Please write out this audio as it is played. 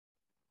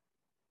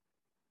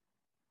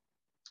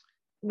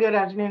Good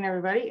afternoon,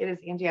 everybody. It is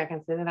Angie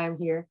Atkinson, and I'm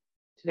here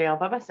today all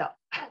by myself.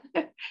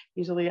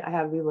 Usually I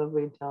have the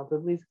lovely and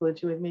talented Lisa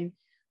Glitchy with me,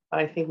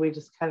 but I think we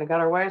just kind of got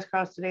our wires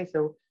crossed today,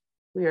 so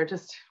we are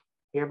just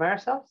here by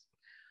ourselves.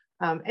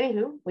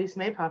 Anywho, Lisa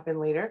may pop in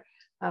later.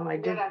 I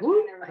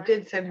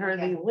did send her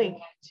the link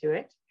to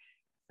it,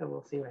 so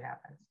we'll see what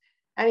happens.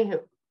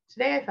 Anywho,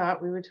 today I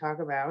thought we would talk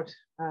about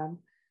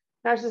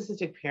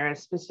narcissistic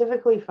parents,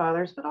 specifically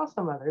fathers, but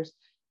also mothers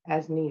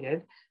as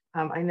needed.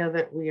 I know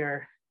that we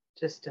are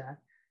just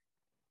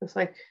looks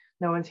like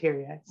no one's here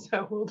yet,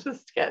 so we'll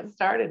just get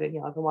started and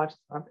y'all can watch this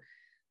on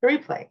the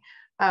replay.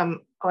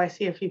 I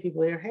see a few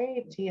people here.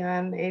 Hey,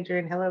 Tian,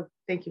 Adrian, hello.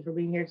 Thank you for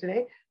being here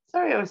today.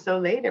 Sorry I was so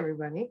late,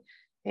 everybody.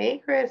 Hey,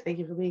 Chris, thank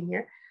you for being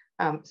here.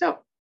 So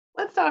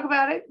let's talk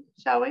about it,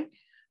 shall we?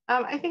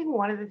 I think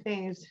one of the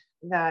things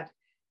that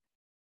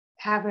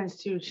happens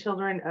to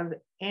children of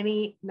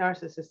any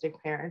narcissistic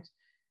parent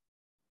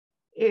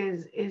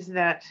is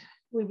that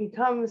we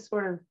become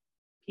sort of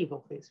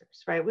people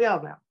pleasers, right? We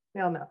all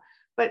know.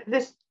 But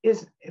this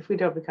is if we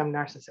don't become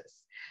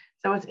narcissists.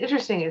 So what's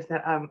interesting is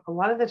that a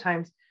lot of the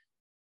times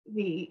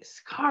the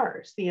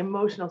scars, the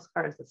emotional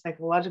scars, the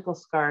psychological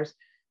scars,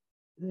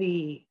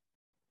 the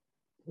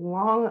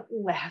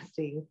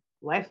long-lasting,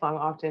 lifelong,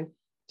 often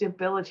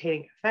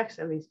debilitating effects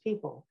of these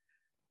people,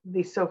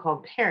 these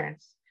so-called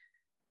parents,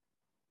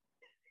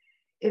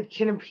 it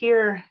can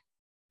appear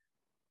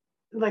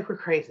like we're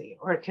crazy,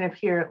 or it can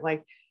appear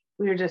like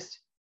we're just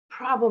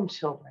problem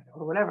children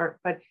or whatever,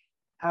 but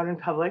out in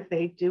public,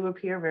 they do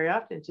appear very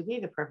often to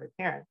be the perfect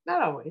parent.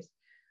 Not always.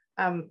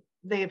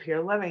 They appear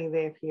loving,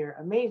 they appear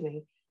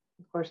amazing.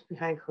 Of course,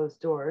 behind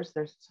closed doors,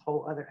 there's this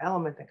whole other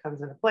element that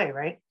comes into play,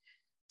 right?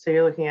 So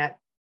you're looking at,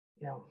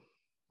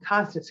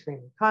 constant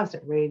screaming,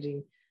 constant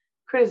raging,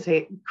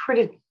 criticism,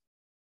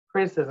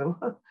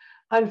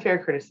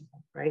 unfair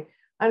criticism, right?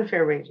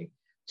 Unfair raging,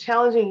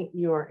 challenging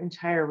your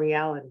entire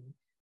reality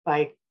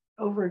by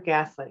over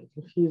gaslighting,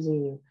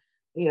 confusing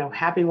you,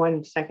 happy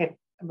 1 second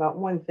about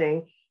one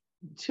thing,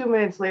 2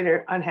 minutes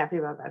later, unhappy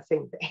about that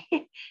same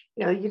thing.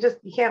 You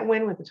can't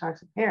win with a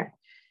toxic parent.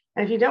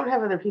 And if you don't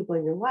have other people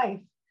in your life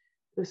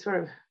who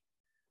sort of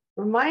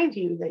remind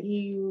you that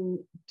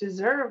you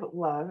deserve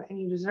love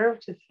and you deserve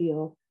to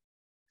feel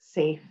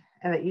safe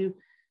and that you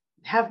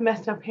have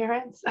messed up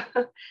parents,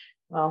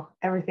 well,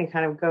 everything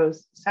kind of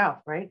goes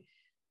south, right?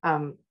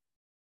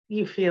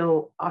 You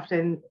feel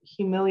often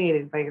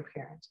humiliated by your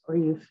parents, or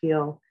you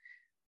feel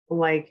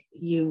like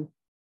you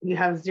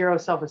have zero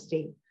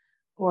self-esteem,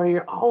 or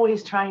you're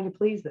always trying to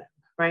please them,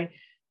 right?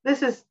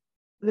 This is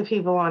the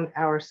people on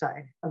our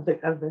side of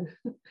the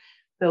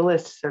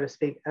list, so to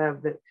speak,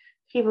 of the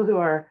people who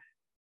are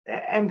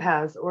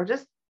empaths, or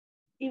just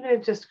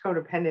even just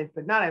codependent,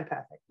 but not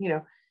empathic,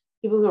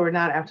 people who are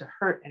not out to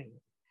hurt anyone.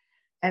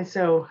 And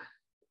so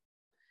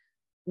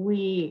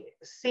we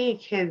see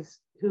kids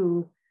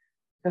who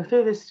go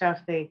through this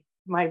stuff. They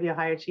might be a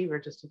high achiever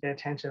just to get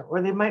attention,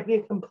 or they might be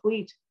a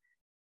complete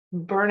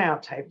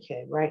burnout type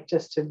kid, right?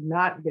 Just to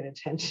not get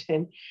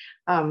attention.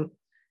 I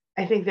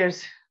think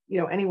there's,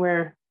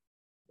 anywhere,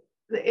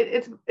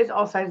 it's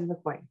all sides of the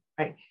coin,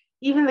 right?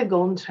 Even the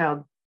golden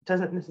child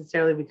doesn't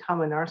necessarily become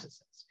a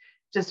narcissist.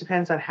 It just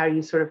depends on how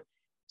you sort of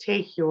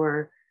take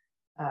your,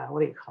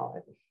 what do you call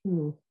it?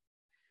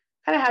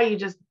 Kind of how you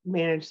just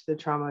manage the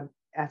trauma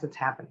as it's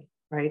happening,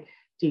 right?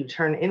 Do you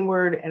turn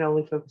inward and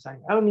only focus on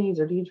your own needs,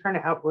 or do you turn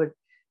outward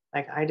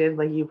like I did,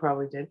 like you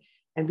probably did,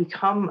 and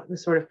become the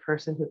sort of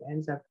person who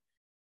ends up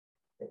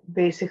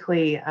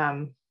basically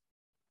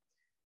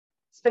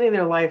spending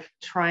their life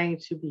trying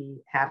to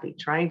be happy,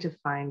 trying to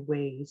find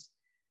ways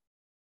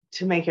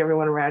to make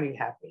everyone around you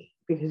happy,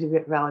 because you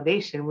get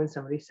validation when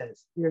somebody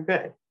says you're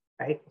good,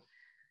 right?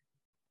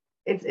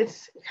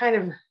 It's kind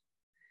of,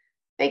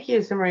 thank you,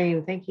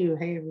 Samarine. Thank you.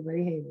 Hey,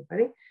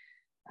 everybody.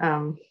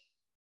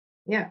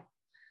 Yeah.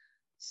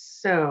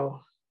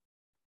 So,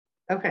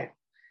 okay.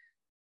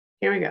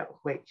 Here we go.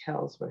 Wait,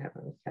 Kels, what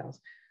happened with Kels?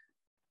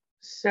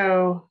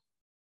 So,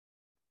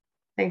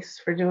 thanks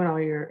for doing all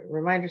your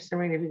reminders,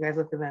 Samarine. If you guys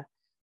look in the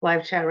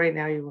live chat right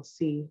now, you will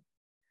see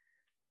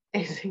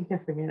a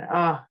significant,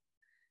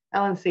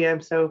 Ellen C.,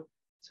 I'm so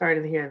sorry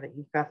to hear that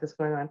you've got this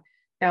going on.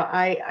 Now,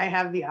 I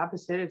have the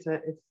opposite. It's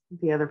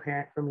the other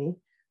parent for me.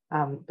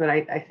 But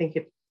I think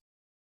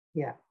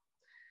yeah.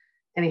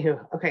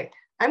 Anywho, okay.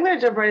 I'm going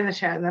to jump right in the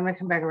chat, and then I'm going to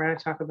come back around and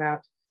talk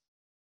about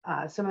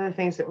some of the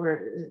things that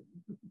we're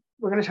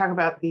going to talk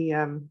about.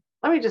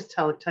 Let me just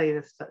tell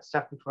you this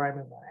stuff before I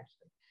move on, actually.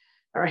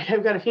 All right,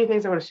 I've got a few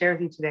things I want to share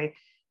with you today,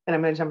 and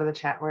I'm going to jump in the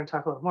chat. We're going to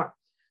talk a little more.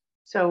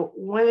 So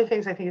one of the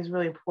things I think is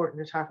really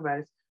important to talk about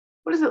is,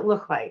 what does it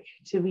look like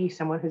to be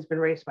someone who's been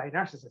raised by a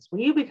narcissist?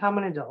 When you become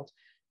an adult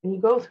and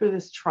you go through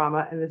this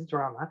trauma and this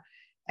drama,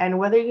 and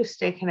whether you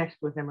stay connected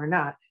with them or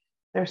not,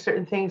 there are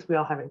certain things we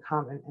all have in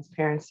common as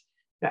parents,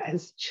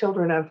 as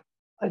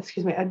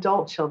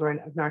adult children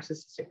of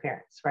narcissistic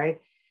parents, right?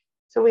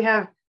 So we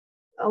have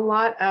a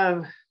lot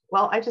of,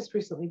 I just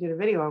recently did a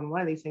video on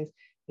one of these things,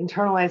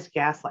 internalized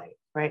gaslighting,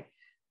 right?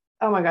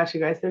 Oh my gosh, you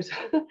guys, there's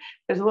a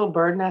little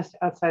bird nest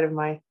outside of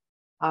my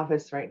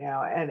office right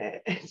now, and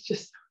it's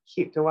just so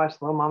cute to watch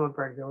the little mama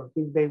bird go with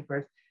these baby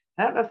birds.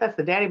 I don't know if that's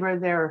the daddy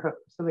bird there or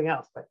something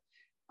else, but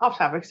off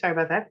topic. Sorry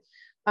about that.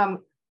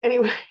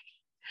 Anyway,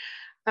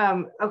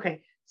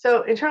 okay.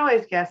 So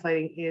internalized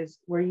gaslighting is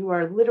where you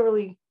are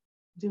literally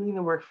doing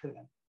the work for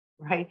them,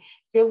 right?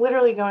 You're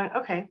literally going,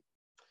 okay,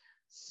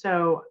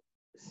 so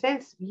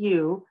since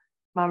you,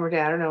 mom or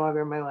dad, are no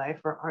longer in my life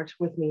or aren't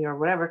with me or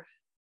whatever,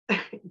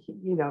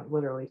 you don't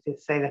literally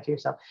say that to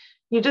yourself.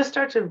 You just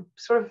start to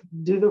sort of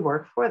do the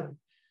work for them.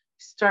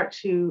 Start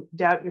to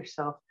doubt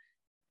yourself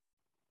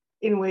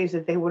in ways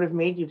that they would have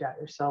made you doubt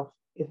yourself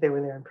if they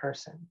were there in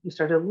person. You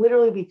start to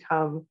literally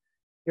become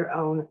your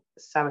own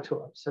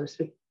saboteur, so to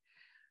speak.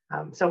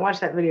 So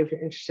watch that video if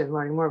you're interested in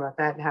learning more about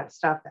that and how to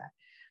stop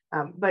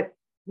that. But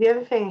the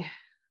other thing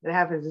that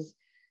happens is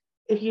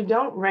if you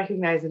don't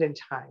recognize it in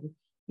time,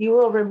 you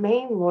will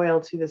remain loyal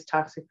to this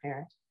toxic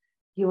parent.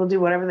 You will do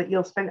whatever that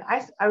you'll spend.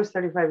 I was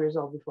 35 years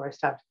old before I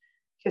stopped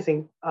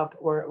kissing up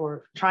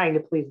or trying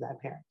to please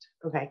that parent.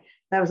 Okay.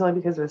 That was only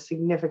because of a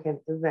significant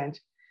event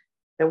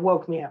that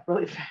woke me up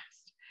really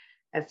fast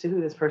as to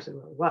who this person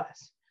really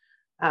was.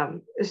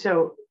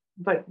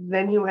 But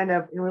then you end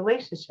up in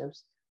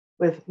relationships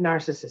with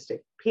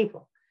narcissistic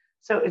people.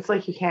 So it's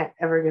like you can't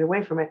ever get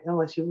away from it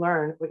unless you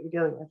learn what you're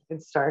dealing with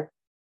and start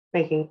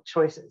making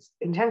choices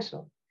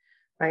intentionally,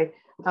 right?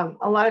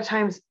 A lot of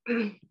times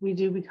we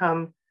do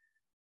become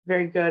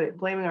very good at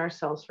blaming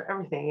ourselves for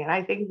everything. And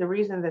I think the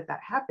reason that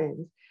happens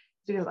is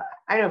because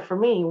I know for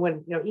me,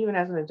 when, even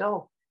as an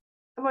adult,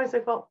 I'm always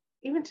like, well,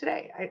 even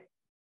today,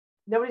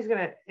 nobody's going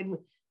to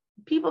admit,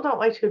 people don't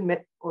like to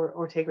admit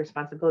or take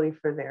responsibility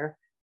for their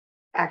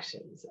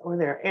actions or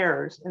their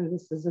errors. And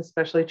this is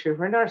especially true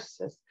for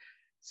narcissists.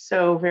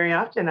 So very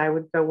often I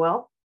would go,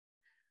 well,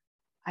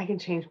 I can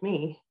change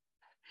me.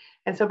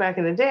 And so back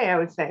in the day, I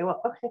would say,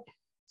 well, okay,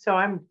 so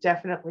I'm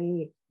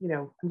definitely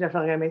going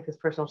to make this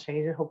personal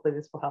change and hopefully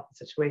this will help the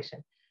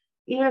situation,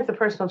 even if the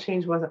personal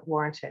change wasn't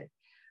warranted.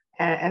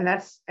 And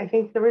that's, I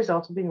think, the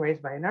result of being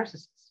raised by a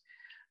narcissist.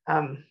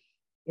 The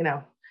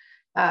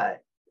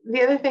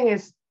other thing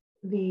is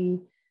the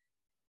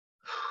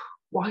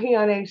walking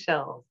on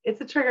eggshells. It's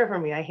a trigger for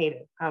me. I hate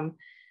it.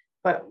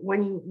 But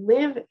when you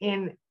live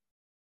in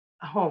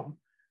a home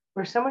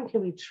where someone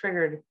can be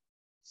triggered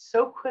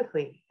so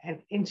quickly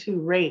and into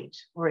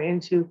rage or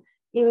into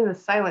even the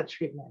silent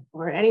treatment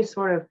or any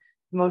sort of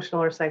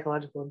emotional or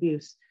psychological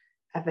abuse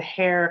at the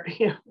hair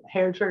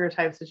trigger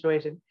type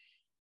situation,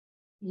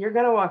 you're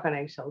going to walk on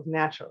eggshells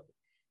naturally.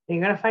 And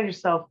you're going to find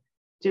yourself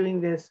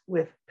doing this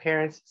with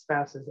parents,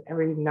 spouses,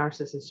 every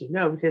narcissist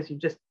because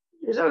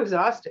you're so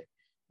exhausted.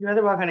 You'd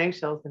rather walk on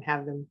eggshells than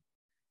have them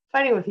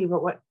fighting with you.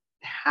 But what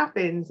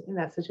happens in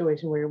that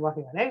situation where you're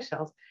walking on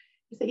eggshells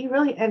is that you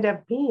really end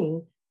up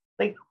being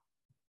like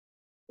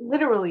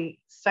literally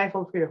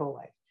stifled for your whole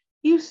life.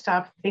 You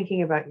stop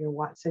thinking about your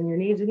wants and your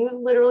needs, and you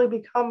literally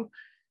become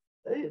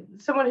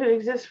someone who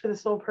exists for the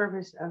sole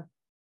purpose of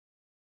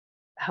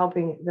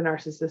helping the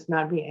narcissist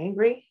not be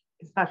angry.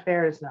 It's not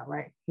fair. It's not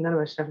right. None of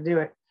us should have to do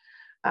it.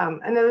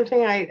 Another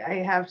thing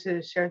I have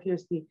to share with you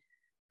is we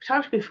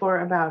talked before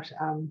about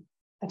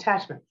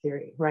attachment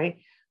theory, right?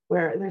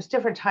 Where there's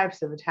different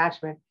types of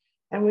attachment.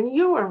 And when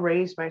you are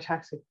raised by a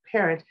toxic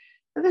parent,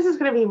 this is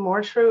going to be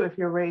more true if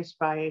you're raised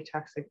by a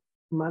toxic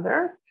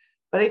mother,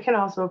 but it can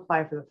also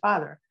apply for the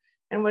father.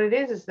 And what it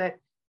is that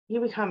you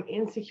become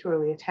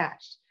insecurely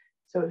attached.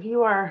 So if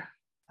you are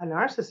a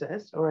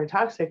narcissist or a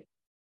toxic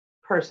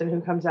person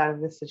who comes out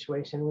of this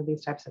situation with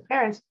these types of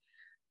parents,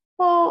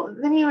 well,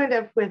 then you end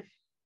up with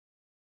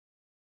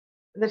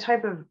the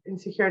type of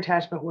insecure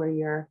attachment where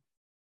you're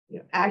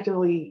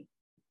actively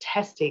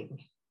testing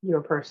your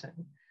person.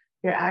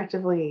 You're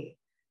actively,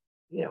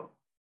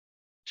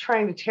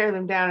 trying to tear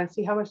them down and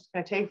see how much it's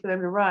going to take for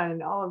them to run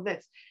and all of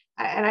this.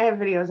 And I have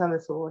videos on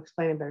this that will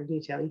explain in better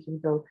detail. You can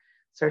go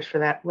search for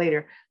that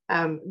later.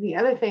 The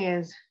other thing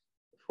is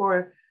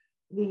for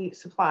the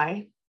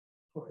supply,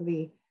 or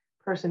the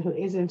person who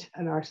isn't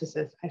a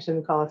narcissist, I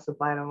shouldn't call it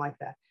supply, I don't like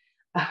that.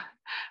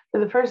 For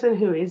the person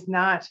who is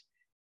not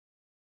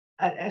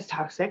as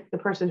toxic, the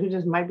person who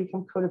just might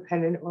become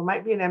codependent or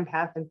might be an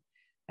empath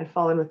and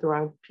fall in with the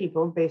wrong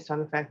people based on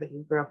the fact that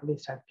you grew up with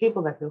these type of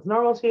people that feels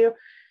normal to you,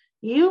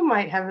 you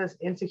might have this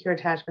insecure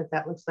attachment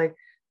that looks like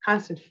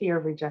constant fear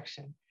of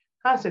rejection,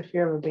 constant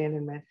fear of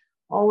abandonment,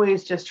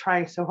 always just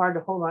trying so hard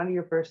to hold on to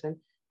your person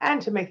and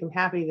to make them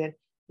happy that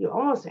you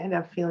almost end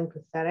up feeling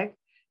pathetic,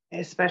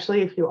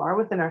 especially if you are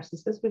with a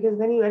narcissist, because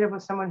then you end up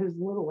with someone who's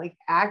a little like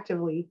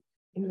actively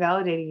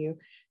invalidating you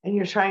and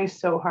you're trying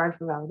so hard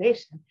for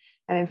validation.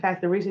 And in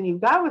fact, the reason you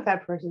got with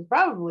that person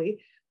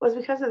probably was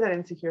because of that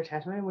insecure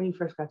attachment. And when you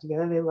first got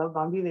together, they love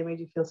bombed you. They made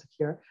you feel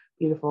secure,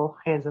 beautiful,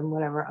 handsome,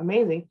 whatever,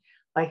 amazing,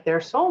 like their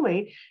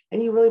soulmate.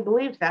 And you really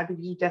believed that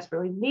because you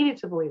desperately needed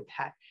to believe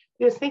that.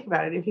 Because think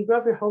about it. If you grew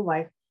up your whole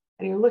life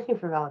and you're looking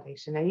for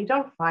validation and you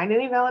don't find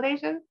any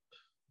validation,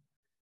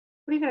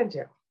 what are you going to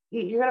do?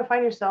 You're going to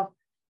find yourself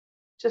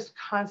just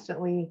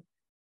constantly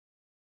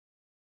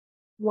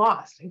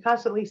lost and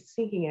constantly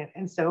seeking it.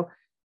 And so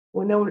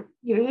When no,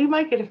 you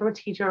might get it from a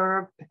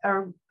teacher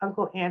or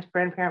uncle, aunt,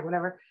 grandparent,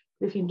 whatever.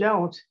 But if you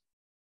don't,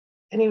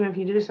 and even if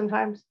you do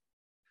sometimes,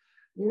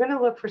 you're going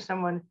to look for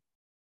someone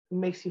who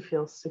makes you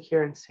feel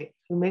secure and safe,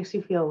 who makes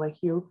you feel like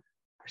you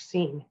are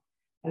seen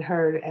and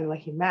heard and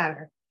like you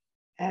matter.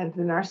 And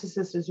the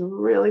narcissist is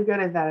really good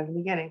at that at the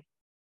beginning,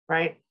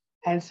 right?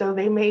 And so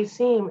they may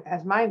seem,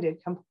 as mine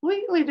did,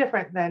 completely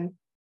different than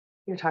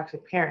your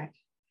toxic parent.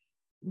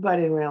 But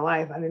in real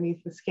life,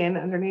 underneath the skin,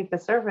 underneath the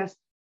surface,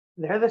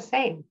 they're the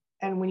same.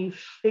 And when you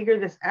figure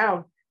this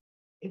out,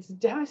 it's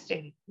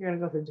devastating. You're going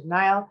to go through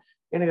denial.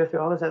 You're going to go through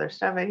all this other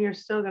stuff, and you're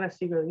still going to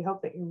secretly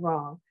hope that you're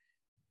wrong.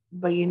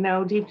 But you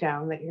know deep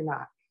down that you're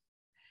not.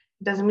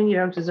 It doesn't mean you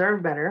don't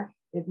deserve better.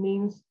 It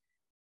means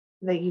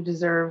that you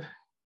deserve,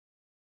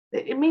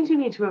 it means you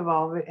need to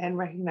evolve and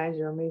recognize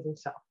your amazing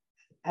self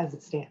as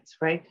it stands,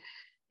 right?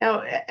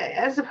 Now,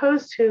 as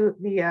opposed to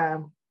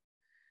the,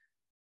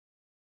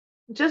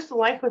 just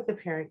like with the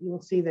parent, you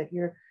will see that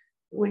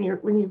when you're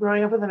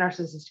growing up with a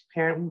narcissistic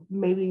parent,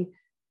 maybe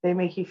they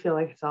make you feel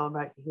like it's all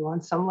about you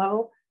on some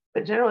level,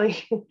 but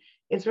generally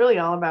it's really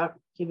all about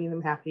keeping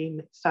them happy,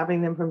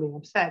 stopping them from being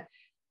upset.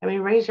 I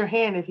mean, raise your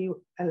hand if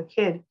you, as a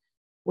kid,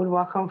 would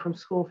walk home from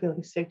school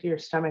feeling sick to your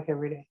stomach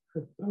every day,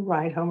 or a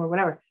ride home or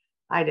whatever.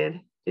 I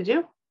did. Did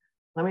you?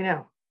 Let me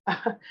know.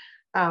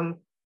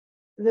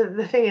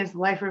 The thing is,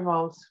 life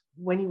revolves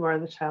when you are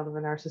the child of a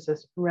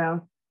narcissist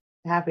around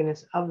the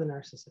happiness of the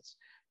narcissist.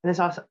 And this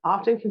also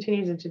often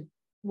continues into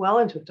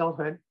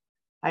adulthood.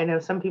 I know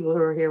some people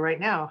who are here right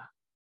now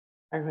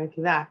are going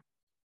through that.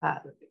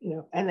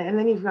 And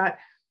then you've got,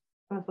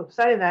 on the flip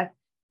side of that,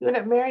 you end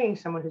up marrying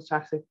someone who's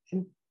toxic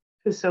and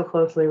who so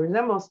closely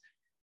resembles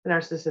the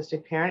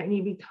narcissistic parent, and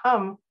you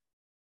become,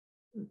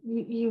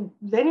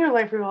 then your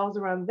life revolves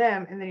around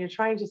them, and then you're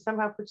trying to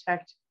somehow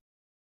protect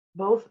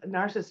both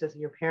narcissists,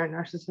 your parent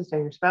narcissist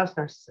and your spouse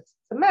narcissist.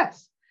 It's a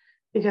mess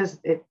because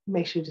it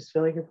makes you just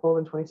feel like you're pulled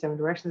in 27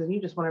 directions and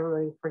you just want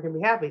everybody to freaking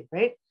be happy,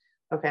 right?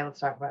 Okay, let's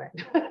talk about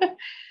it.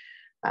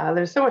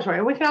 There's so much more.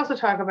 And we can also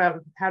talk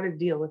about how to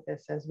deal with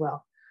this as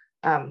well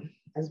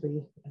as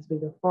we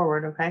go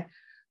forward, okay?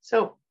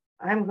 So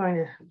I'm going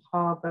to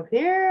pop up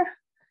here.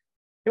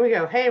 Here we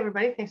go. Hey,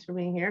 everybody. Thanks for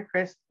being here.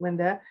 Chris,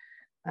 Linda,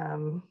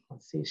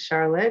 let's see,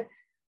 Charlotte,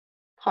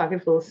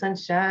 Pocket Full of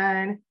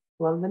Sunshine.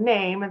 Love the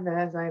name,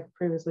 as I've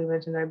previously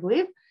mentioned, I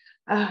believe.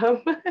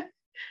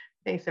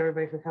 Thanks,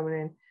 everybody, for coming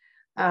in.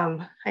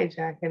 Hi,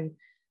 Jack and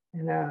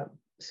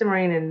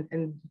Cimarine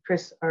and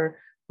Chris are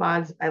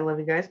mods. I love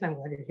you guys, and I'm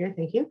glad you're here.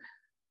 Thank you.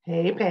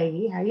 Hey,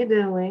 Peggy, how you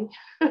doing?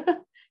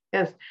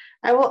 Yes,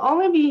 I will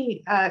only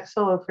be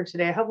solo for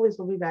today. Hopefully,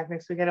 we'll be back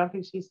next week. I don't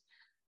think she's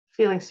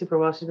feeling super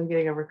well. She's been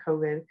getting over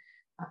COVID,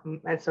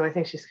 and so I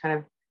think she's kind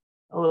of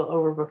a little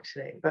overbooked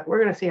today. But we're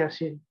gonna see how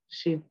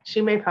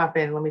she may pop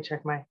in. Let me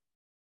check my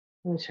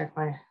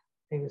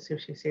thing to see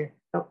if she's here.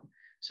 Oh,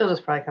 she'll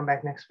just probably come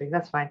back next week.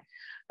 That's fine.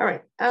 All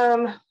right.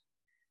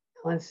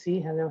 Let's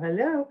see.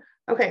 Hello.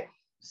 Okay.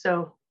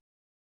 So,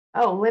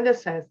 Linda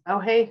says, oh,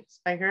 hey,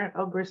 Spiker.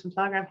 Oh, Bruce from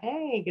Telegram.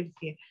 Hey, good to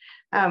see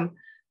you.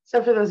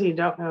 So for those of you who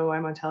don't know,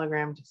 I'm on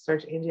Telegram. Just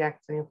search Angie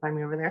Atkins and you'll find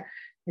me over there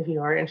if you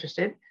are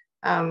interested.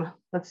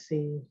 Let's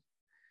see.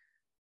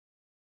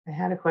 I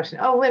had a question.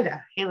 Oh,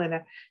 Linda. Hey,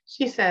 Linda.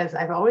 She says,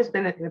 I've always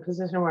been in a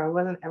position where I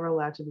wasn't ever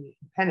allowed to be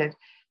independent.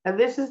 Now,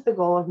 this is the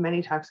goal of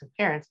many toxic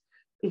parents,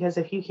 because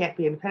if you can't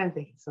be independent,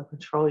 they can still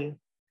control you.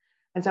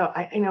 And so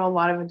I know a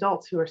lot of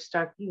adults who are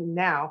stuck even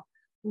now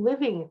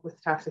living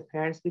with toxic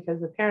parents because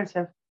the parents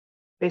have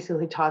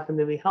basically taught them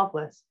to be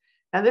helpless.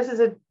 Now,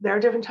 there are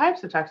different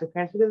types of toxic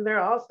parents because there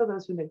are also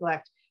those who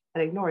neglect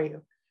and ignore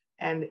you.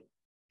 And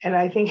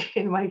I think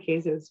in my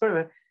case, it was sort of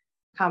a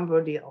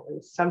combo deal. It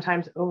was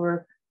sometimes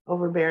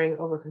overbearing,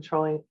 over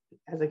controlling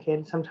as a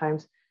kid,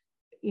 sometimes,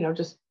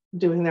 just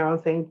doing their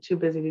own thing, too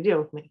busy to deal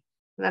with me.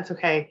 And that's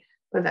okay,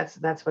 but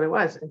that's what it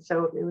was. And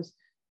so it was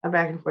a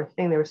back and forth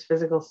thing. There was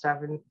physical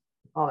stuff and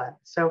all that.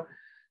 So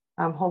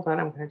hold on,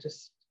 I'm gonna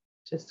just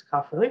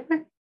cough really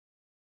quick.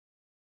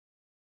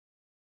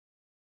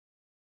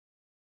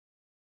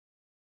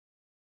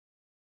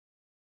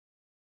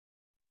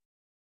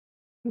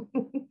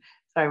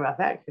 Sorry about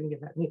that. Couldn't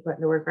get that mute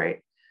button to work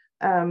right.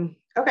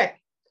 Okay.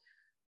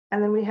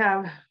 And then we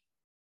have,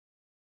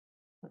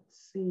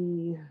 let's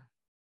see.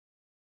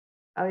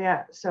 Oh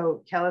yeah,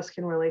 so Kellis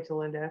can relate to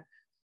Linda.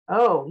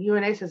 Oh,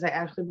 UNA says, I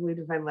actually believed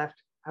if I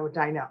left, I would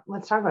die. Now,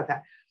 let's talk about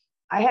that.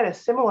 I had a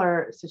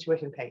similar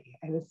situation, Peggy.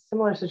 I had a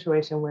similar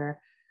situation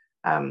where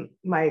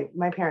my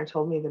parent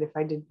told me that if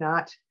I did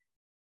not,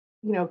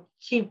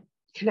 keep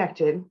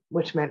connected,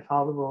 which meant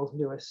follow the rules and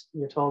do as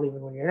you're told,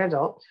 even when you're an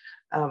adult,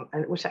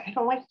 and which I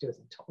don't like to do as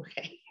I'm told.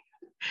 Okay,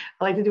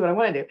 I like to do what I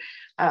want to do.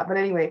 But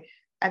anyway,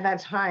 at that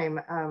time,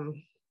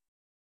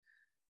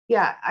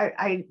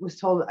 I was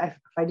told if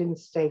I didn't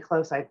stay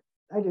close, I'd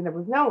end up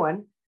with no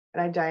one,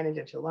 and I'd die in a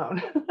ditch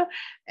alone.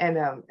 And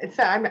I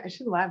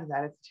shouldn't laugh at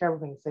that. It's a terrible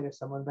thing to say to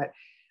someone, but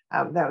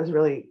that was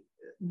really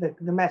the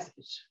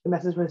message. The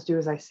message was do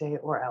as I say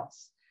or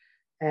else.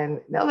 And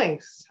no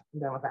thanks. I'm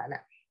done with that now.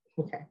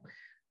 Okay.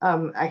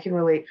 I can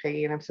relate,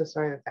 Peggy, and I'm so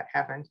sorry that that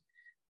happened.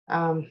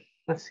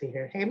 Let's see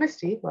here. Hey,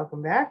 Misty,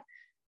 welcome back.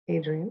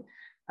 Adrian.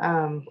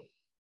 Let's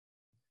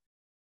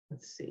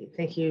see.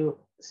 Thank you,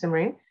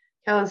 Simran.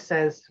 Kelly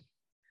says,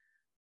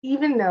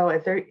 even now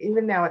at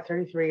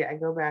 33, I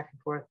go back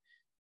and forth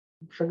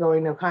for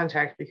going no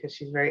contact because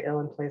she's very ill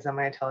and plays on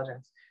my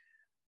intelligence.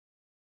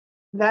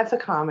 That's a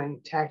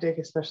common tactic,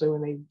 especially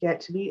when they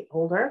get to be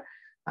older,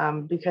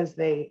 because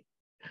they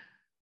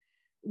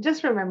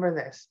just remember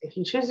this. If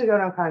you choose to go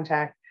no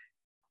contact,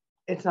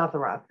 it's not the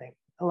wrong thing.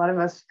 A lot of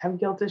us have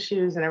guilt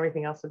issues and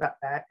everything else about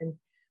that. And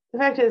the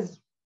fact is,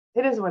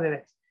 it is what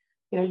it is.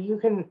 You know, you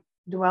can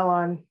dwell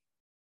on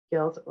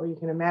guilt, or you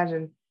can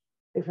imagine.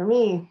 Like for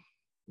me,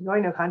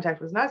 going no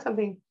contact was not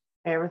something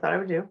I ever thought I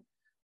would do.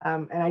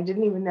 And I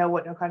didn't even know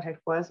what no contact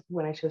was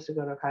when I chose to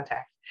go no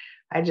contact.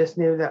 I just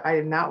knew that I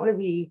did not want to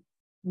be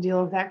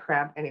dealing with that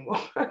crap anymore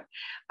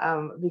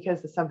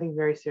because something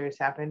very serious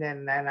happened,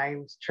 and then I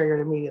was triggered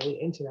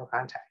immediately into no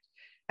contact.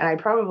 And I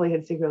probably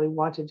had secretly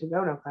wanted to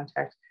go no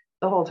contact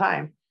the whole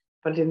time,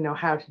 but didn't know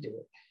how to do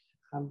it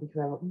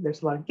because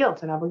there's a lot of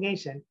guilt and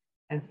obligation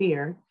and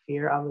fear,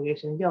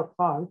 obligation, and guilt,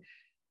 fog,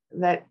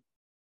 that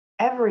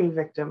every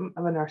victim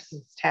of a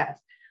narcissist has.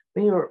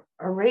 When you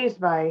are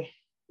raised by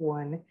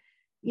one,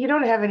 you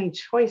don't have any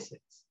choices,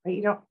 right?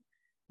 You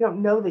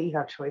don't know that you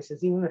have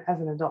choices, even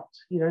as an adult.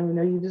 You don't even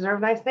know you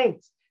deserve nice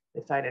things.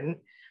 At least I didn't.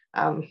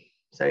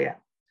 So yeah.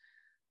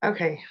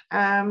 Okay.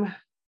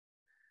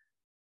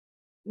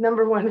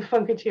 Number one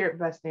Funketeer,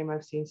 best name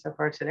I've seen so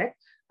far today.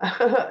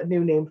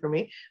 New name for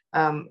me.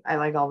 I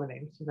like all the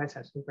names. You guys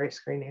have some great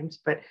screen names.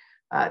 But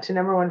to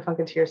number one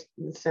Funketeer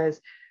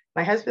says,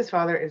 my husband's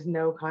father is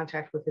no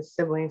contact with his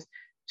siblings,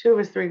 2 of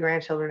his 3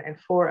 grandchildren, and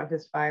 4 of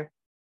his 5.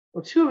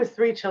 Well, 2 of his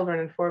 3 children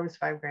and 4 of his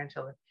 5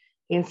 grandchildren.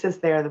 He insists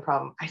they are the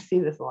problem. I see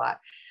this a lot.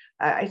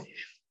 I see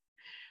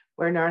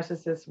where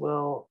narcissists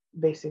will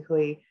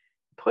basically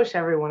push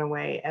everyone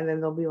away, and then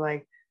they'll be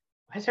like,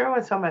 why is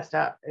everyone so messed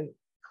up? And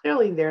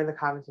clearly they're the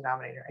common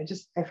denominator.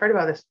 I've heard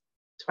about this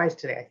twice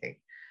today, I think.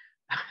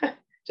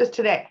 Just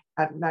today,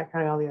 not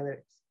counting all the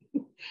other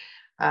days.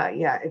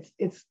 Yeah,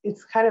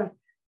 it's kind of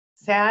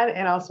sad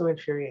and also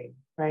infuriating,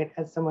 right?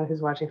 As someone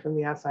who's watching from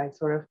the outside,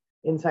 sort of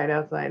inside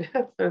outside,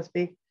 so to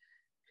speak,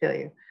 feel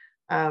you.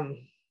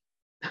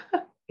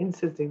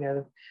 Insisting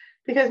there,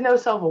 because no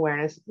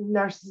self-awareness.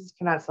 Narcissists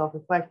cannot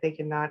self-reflect. They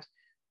cannot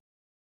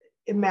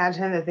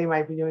imagine that they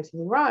might be doing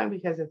something wrong,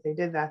 because if they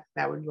did that,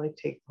 that would like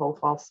take the whole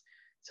false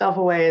self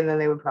away, and then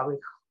they would probably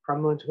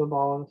crumble into a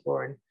ball on the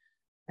floor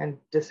and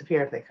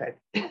disappear if they could.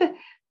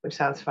 Which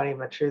sounds funny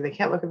but true. They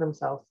can't look at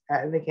themselves.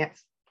 They can't.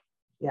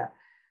 Yeah.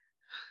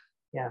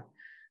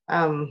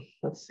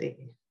 Let's see.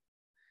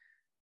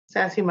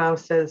 Sassy Mom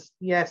says,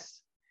 yes,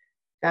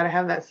 got to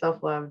have that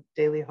self-love,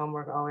 daily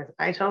homework always.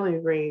 I totally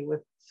agree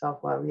with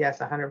self-love. Yes,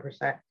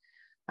 100%.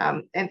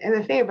 And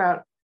the thing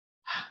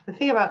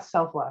about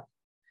self-love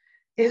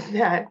is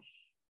that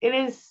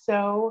it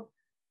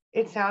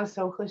sounds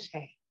so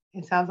cliche.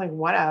 It sounds like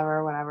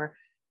whatever.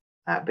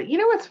 But you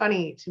know what's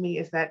funny to me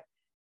is that,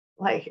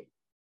 like,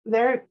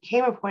 there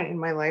came a point in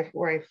my life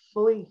where I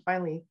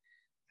finally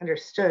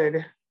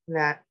understood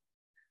that,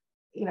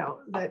 you know,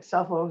 that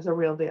self-love was a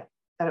real deal,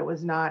 that it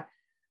was not,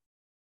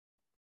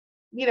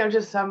 you know,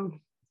 just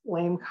some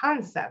lame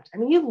concept. I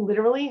mean, you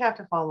literally have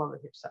to fall in love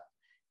with yourself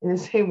in the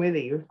same way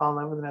that you would fall in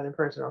love with another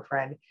person or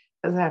friend. It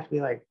doesn't have to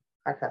be like,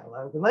 I kind of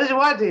love, unless you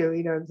want to,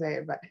 you know what I'm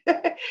saying? But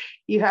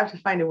you have to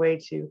find a way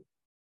to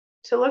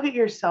look at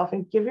yourself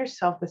and give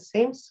yourself the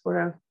same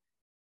sort of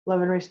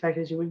love and respect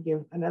as you would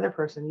give another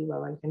person you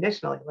love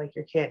unconditionally, like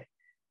your kid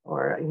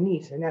or a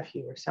niece or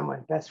nephew or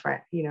someone, best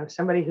friend, you know,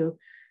 somebody who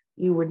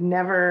you would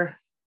never,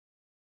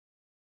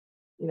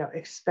 you know,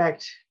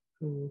 expect,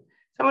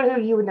 someone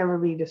who you would never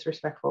be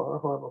disrespectful or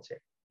horrible to,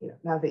 you know,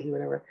 not that you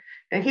would ever.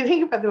 And if you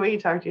think about the way you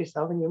talk to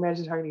yourself and you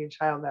imagine talking to your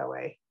child that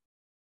way,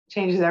 it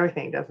changes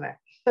everything, doesn't it?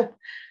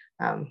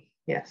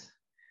 Yes.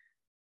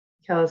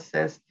 Kelly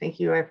says, thank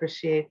you. I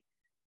appreciate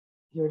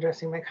you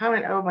addressing my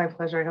comment. Oh, my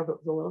pleasure. I hope it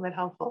was a little bit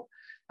helpful.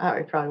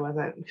 It probably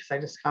wasn't, because I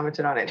just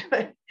commented on it,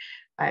 but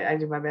I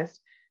did my best.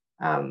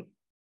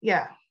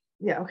 Yeah.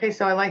 Okay.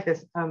 So I like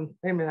this. Wait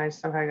a minute. I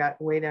somehow got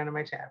way down in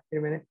my chat. Wait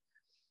a minute.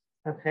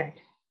 Okay.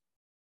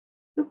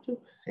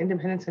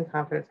 Independence and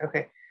confidence.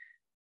 Okay.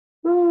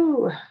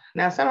 Ooh.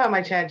 Now somehow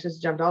my chat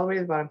just jumped all the way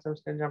to the bottom, so I'm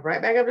just going to jump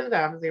right back up to the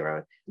top,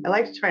 0. I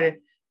like to try to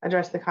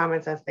address the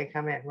comments as they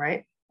come in,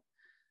 right?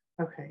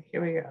 Okay,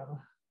 here we go.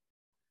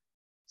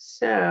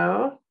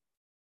 So,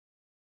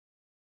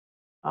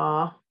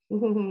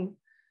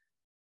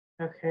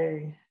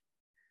 okay.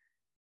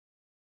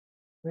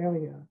 There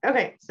we go.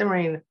 Okay,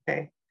 Simran.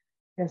 Okay.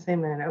 Yes,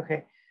 amen.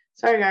 Okay.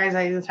 Sorry, guys.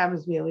 This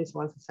happens to me at least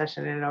once a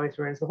session, and it always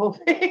ruins the whole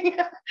thing.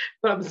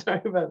 But I'm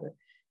sorry about that.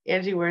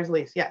 Angie, where's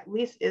Lise? Yeah,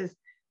 Lise is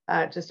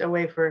just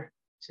away for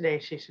today.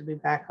 She should be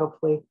back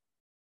hopefully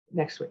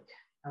next week.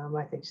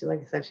 I think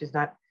like I said, she's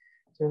not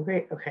doing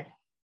great. Okay.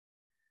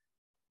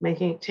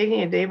 Taking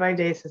it day by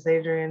day, says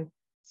Adrian.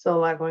 Still a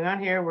lot going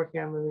on here.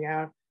 Working on moving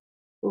out.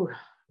 Ooh,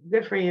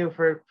 good for you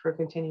for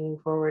continuing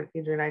forward,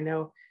 Adrian. I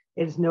know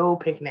it's no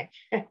picnic.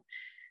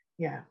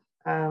 Yeah.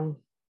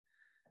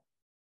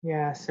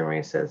 Yeah,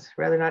 Simran says,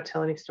 rather not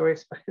tell any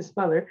stories about his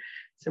mother.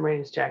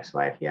 Simran is Jack's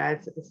wife. Yeah,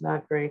 it's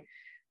not great.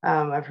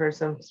 I've heard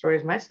some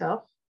stories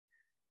myself.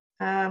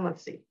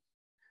 Let's see.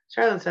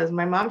 Charlotte says,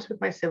 my mom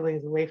took my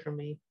siblings away from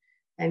me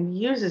and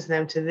uses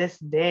them to this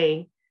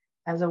day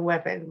as a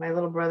weapon. My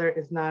little brother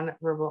is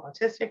nonverbal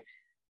autistic.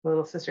 My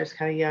little sister is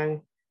kind of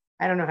young.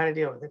 I don't know how to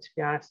deal with it, to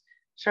be honest.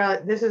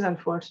 Charlotte, this is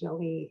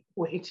unfortunately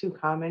way too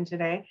common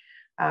today.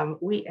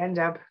 We end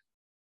up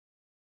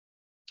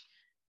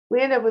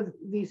with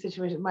these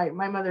situations. My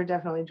mother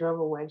definitely drove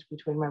a wedge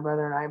between my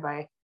brother and I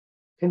by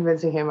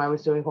convincing him I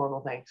was doing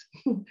horrible things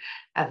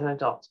as an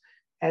adult.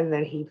 And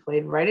then he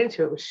played right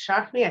into it, which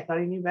shocked me. I thought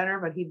he knew better,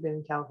 but he'd been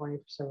in California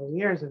for several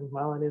years, and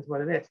well, it is what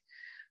it is.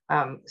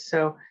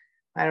 So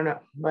I don't know.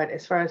 But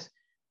as far as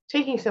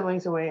taking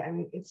siblings away, I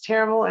mean, it's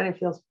terrible and it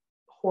feels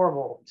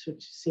horrible to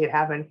see it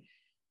happen.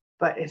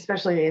 But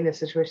especially in a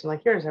situation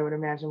like yours, I would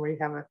imagine, where you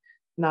have a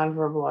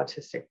nonverbal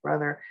autistic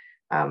brother.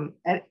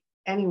 At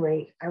any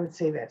rate, I would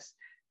say this.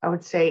 I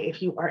would say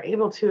if you are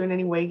able to in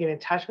any way get in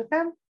touch with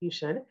them, you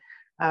should.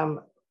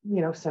 Send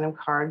them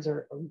cards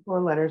or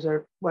letters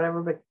or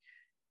whatever, but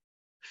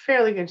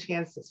fairly good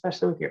chance,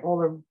 especially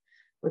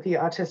with the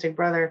autistic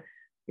brother,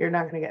 you're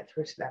not going to get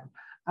through to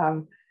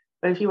them.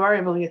 But if you are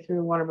able to get through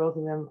to one or both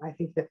of them, I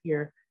think that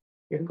your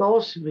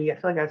goal should be, I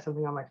feel like I have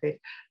something on my face.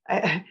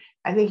 I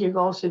think your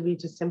goal should be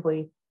to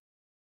simply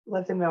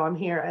let them know, I'm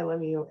here, I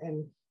love you,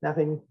 and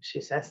nothing she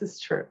says is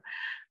true.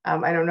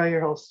 I don't know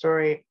your whole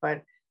story,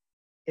 but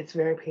it's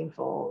very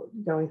painful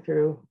going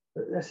through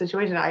the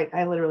situation.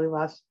 I literally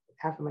lost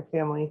half of my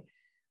family,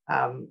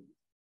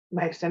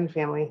 my extended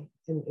family,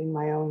 in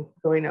my own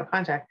going no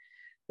contact,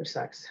 which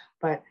sucks,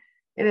 but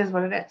it is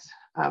what it is.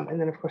 And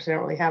then of course I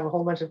don't really have a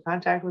whole bunch of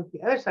contact with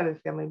the other side of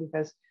the family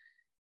because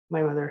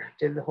my mother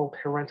did the whole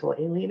parental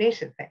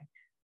alienation thing.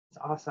 It's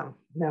awesome.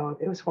 No,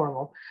 it was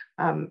horrible.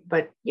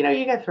 But you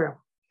get through.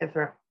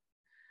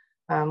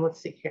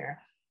 Let's see here.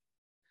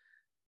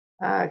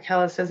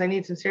 Kella says, I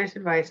need some serious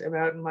advice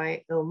about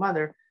my ill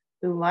mother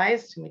who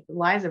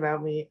lies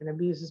about me and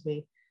abuses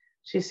me.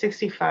 She's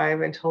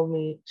 65 and told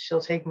me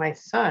she'll take my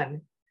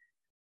son.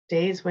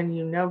 Days when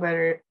you know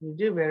better, you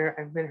do better.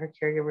 I've been her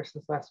caregiver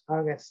since last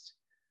August.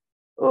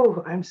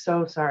 Oh, I'm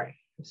so sorry.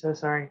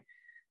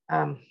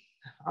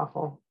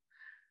 Awful.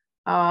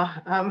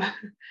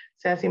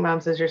 Sassy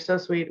Mom says, you're so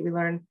sweet. We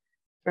learn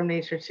from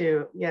nature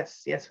too.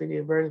 Yes, we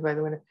do. Birds by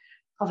the window.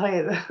 I'll tell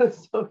you, that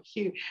was so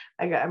cute.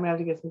 I'm gonna have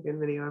to get some good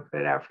video and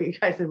put it out for you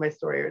guys in my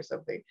story or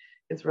something.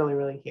 It's really,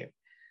 really cute.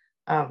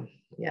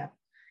 Yeah.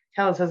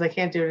 Kella says, I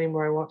can't do it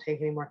anymore. I won't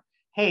take anymore.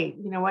 Hey,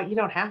 you know what? You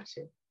don't have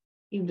to.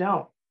 You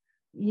don't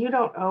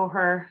owe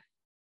her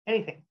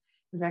anything.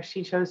 In fact,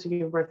 she chose to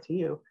give birth to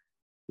you.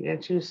 You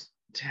didn't choose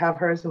to have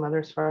her as a mother,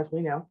 as far as we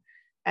know.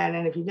 And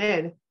then if you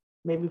did,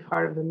 maybe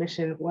part of the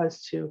mission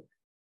was to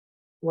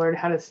learn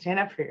how to stand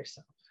up for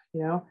yourself.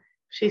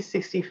 She's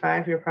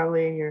 65, you're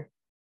probably in your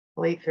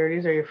late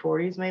 30s or your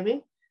 40s,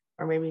 maybe,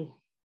 or maybe,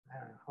 I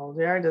don't know how old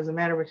you are, it doesn't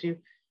matter, but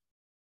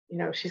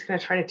she's going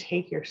to try to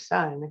take your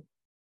son.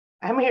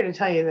 I'm here to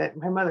tell you that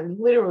my mother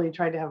literally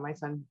tried to have my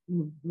son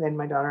and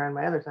my daughter and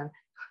my other son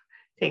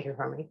taken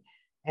from me.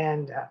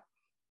 And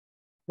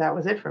that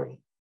was it for me.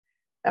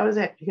 That was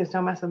it, because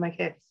don't mess with my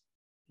kids.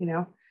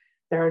 There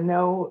are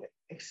no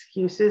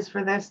excuses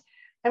for this.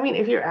 I mean,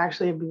 if you're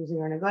actually abusing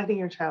or neglecting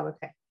your child,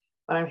 okay.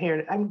 But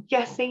I'm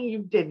guessing you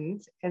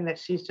didn't, and that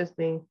she's just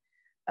being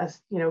a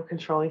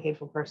controlling,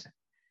 hateful person.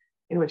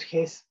 In which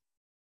case,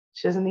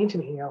 she doesn't need to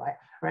be in your life,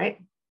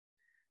 right?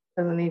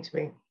 Doesn't need to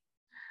be.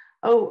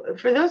 Oh,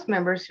 for those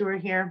members who are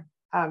here,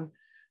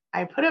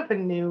 I put up a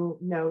new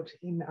note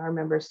in our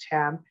members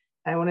tab.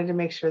 I wanted to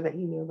make sure that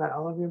you knew about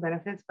all of your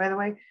benefits, by the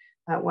way,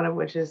 one of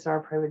which is our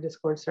private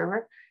Discord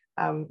server.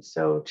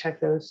 So check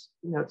those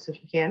notes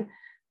if you can,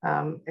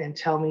 and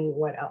tell me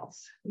what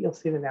else. You'll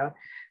see the note.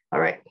 All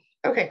right.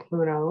 Okay,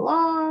 moving on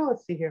along.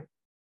 Let's see here.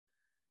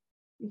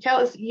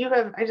 Kellis,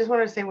 I just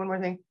want to say one more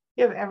thing.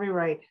 You have every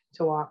right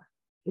to walk.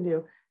 You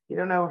do. You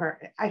don't owe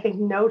her. I think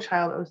no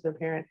child owes their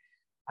parent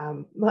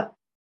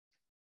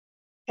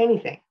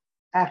anything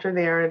after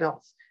they are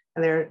adults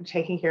and they're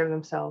taking care of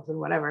themselves and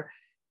whatever.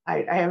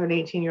 I have an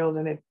 18-year-old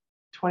and a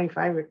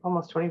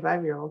almost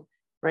 25-year-old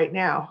right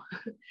now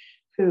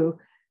who,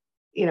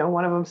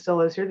 one of them still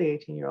lives here, the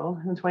 18-year-old,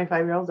 and the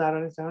 25-year-old's out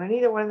on his own, and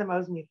neither one of them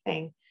owes me a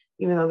thing,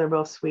 even though they're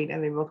both sweet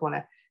and they both want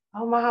to,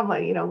 oh, mom,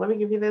 let me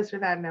give you this or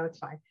that. No, it's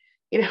fine.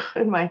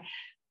 And my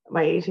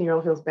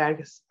 18-year-old feels bad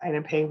because I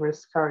didn't pay for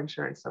his car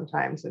insurance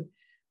sometimes, and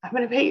I'm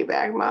going to pay you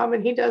back, mom,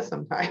 and he does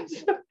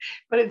sometimes.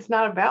 But it's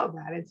not about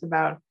that. It's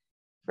about,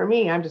 for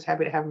me, I'm just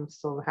happy to have him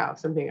still in the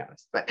house, I'm being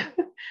honest, but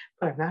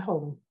I'm not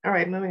holding. All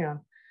right, moving on.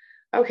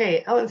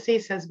 Okay, Ellen C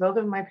says, both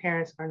of my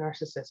parents are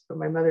narcissists, but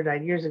my mother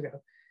died years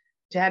ago.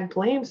 Dad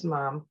blames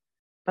mom,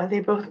 but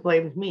they both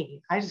blamed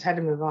me. I just had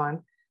to move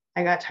on.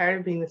 I got tired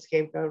of being the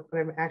scapegoat,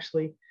 but I'm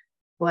actually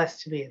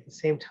blessed to be at the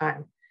same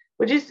time.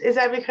 Is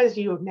that because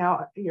you're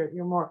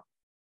more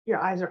your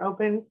eyes are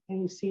open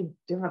and you see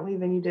differently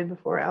than you did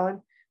before,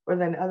 Ellen, or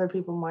than other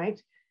people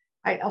might.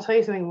 I'll tell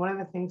you something. One of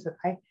the things that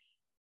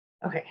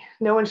okay,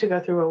 no one should go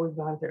through what we've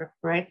gone through,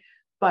 right?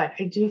 But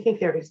I do think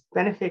there is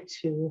benefit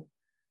to,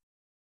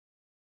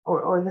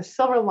 or the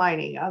silver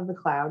lining of the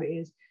cloud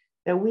is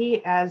that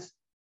we, as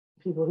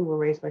people who were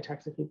raised by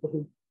toxic people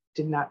who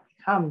did not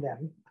become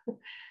them,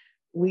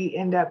 we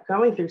end up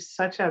going through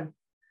such a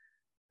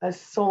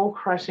soul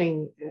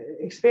crushing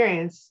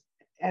experience,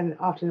 and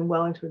often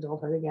well into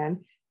adulthood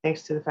again,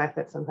 thanks to the fact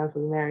that sometimes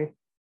we marry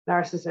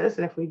narcissists.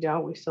 And if we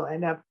don't, we still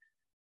end up,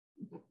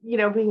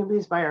 being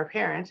abused by our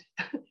parent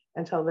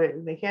until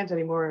they can't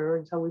anymore, or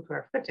until we put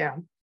our foot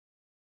down.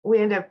 We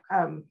end up,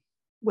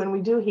 when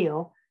we do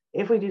heal,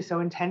 if we do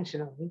so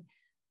intentionally,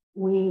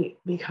 we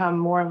become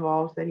more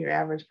evolved than your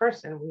average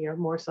person. We are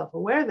more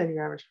self-aware than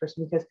your average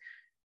person because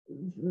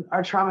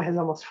our trauma has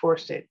almost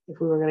forced it. If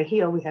we were going to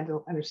heal, we had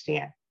to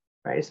understand,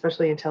 right?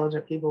 Especially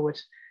intelligent people, which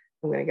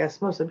I'm going to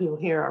guess most of the people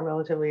here are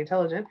relatively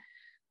intelligent,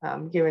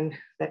 given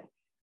that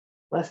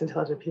less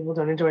intelligent people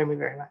don't enjoy me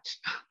very much.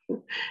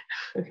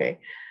 Okay.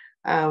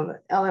 Ellen,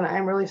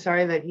 I'm really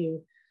sorry that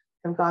you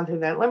have gone through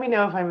that. Let me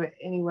know if I'm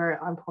anywhere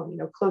on point,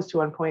 close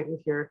to on point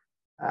with your,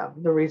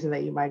 the reason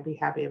that you might be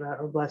happy about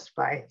or blessed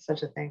by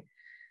such a thing.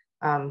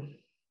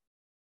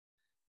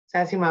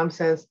 Sassy Mom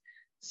says,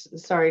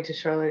 sorry to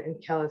Charlotte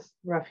and Kellis,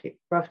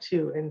 rough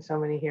too, and so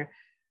many here.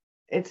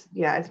 It's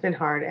been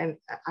hard. And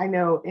I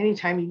know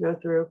anytime you go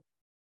through,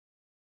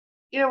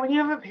 when you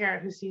have a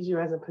parent who sees you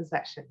as a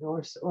possession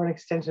or an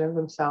extension of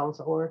themselves,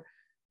 or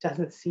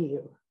doesn't see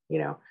you,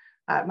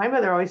 my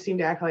mother always seemed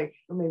to act like,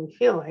 or made me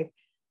feel like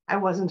I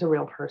wasn't a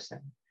real person.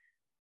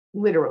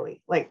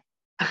 Literally, like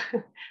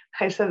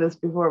I said this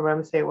before, but I'm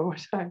gonna say it one more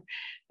time.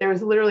 There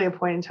was literally a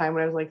point in time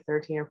when I was like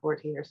 13 or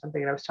 14 or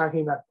something, and I was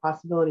talking about the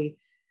possibility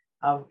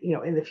of,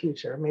 in the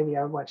future, maybe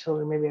I would want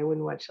children, maybe I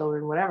wouldn't want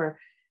children, whatever.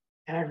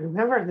 And I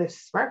remember this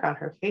smirk on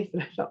her face,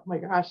 and I thought, oh my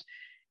gosh,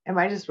 am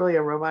I just really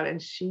a robot?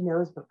 And she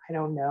knows, but I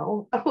don't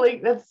know.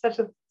 Like, that's such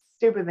a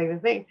stupid thing to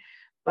think.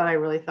 But I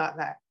really thought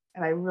that.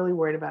 And I really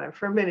worried about it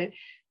for a minute,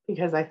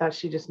 because I thought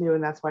she just knew,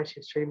 and that's why she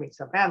was treating me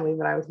so badly,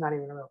 that I was not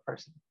even a real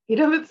person.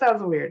 That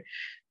sounds weird,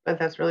 but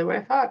that's really what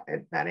I thought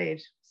at that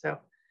age. So,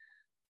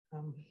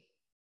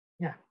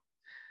 yeah.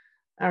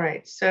 All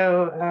right.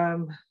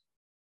 So,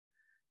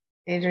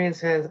 Adrian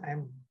says,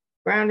 I'm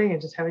grounding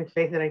and just having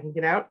faith that I can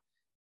get out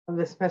of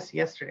this mess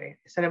yesterday.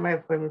 I set up my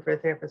appointment for a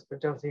therapist, but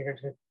don't see her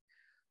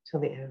till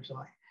the end of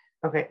July.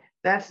 Okay,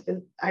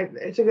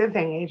 it's a good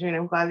thing, Adrian.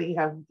 I'm glad that you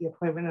have the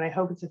appointment, and I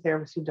hope it's a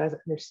therapist who does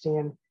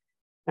understand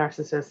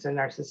narcissists and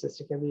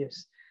narcissistic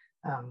abuse,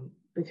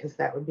 because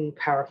that would be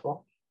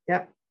powerful.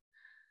 Yep.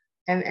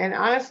 And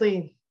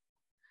honestly,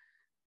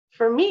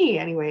 for me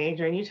anyway,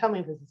 Adrian, you tell me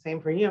if it's the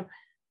same for you.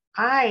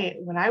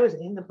 When I was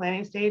in the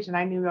planning stage and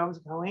I knew I was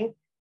going,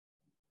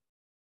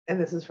 and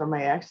this is from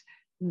my ex,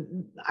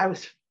 I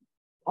was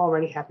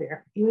already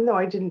happier, even though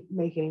I didn't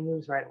make any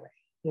moves right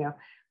away,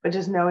 but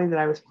just knowing that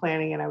I was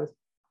planning and I was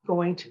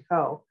going to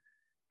go,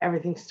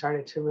 everything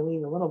started to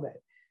relieve a little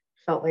bit.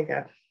 Felt like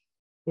it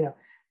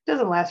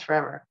doesn't last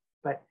forever,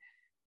 but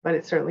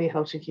it certainly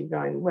helps you keep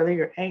going. Whether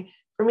you're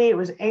for me, it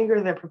was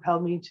anger that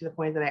propelled me to the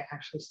point that I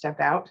actually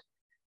stepped out,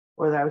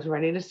 or that I was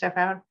ready to step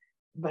out.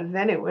 But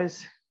then it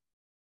was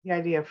the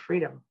idea of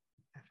freedom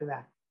after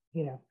that,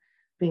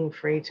 being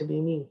free to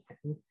be me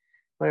and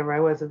whatever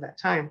I was at that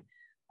time.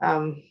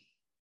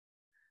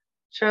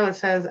 Charlotte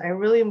says, I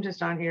really am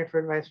just on here for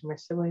advice from my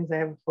siblings. I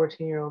have a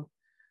 14 and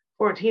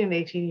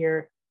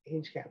 18-year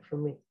age gap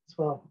from me as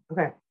well.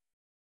 Okay.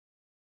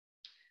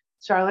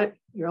 Charlotte,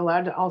 you're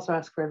allowed to also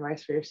ask for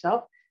advice for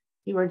yourself.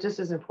 You are just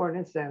as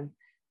important as them.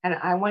 And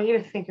I want you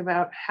to think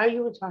about how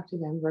you would talk to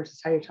them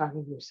versus how you're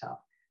talking to yourself.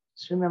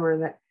 Just remember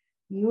that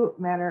you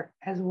matter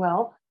as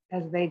well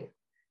as they do,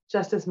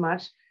 just as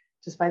much,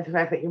 despite the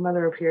fact that your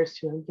mother appears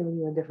to have given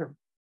you a different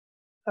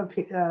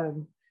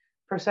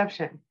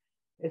perception.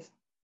 It's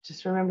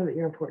just remember that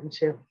you're important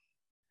too.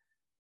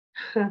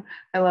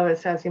 I love it.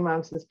 Sassy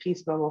Mom says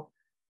peace bubble.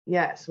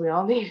 Yes, we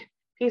all need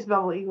peace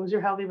bubble equals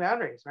your healthy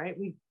boundaries, right?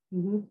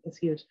 It's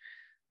huge.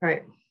 All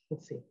right,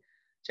 let's see.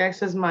 Jack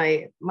says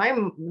my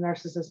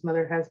narcissist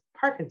mother has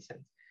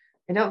Parkinson's.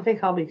 I don't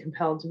think I'll be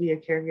compelled to be a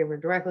caregiver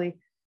directly.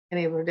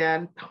 Enable her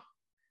dad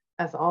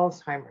has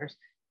Alzheimer's.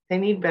 They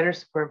need better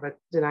support, but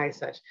deny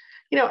such.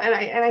 And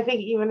I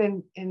think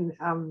even in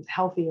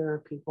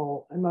healthier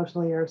people,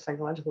 emotionally or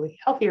psychologically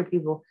healthier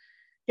people,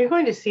 you're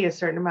going to see a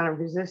certain amount of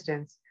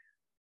resistance,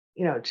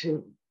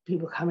 to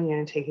people coming in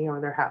and taking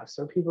over their house,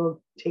 or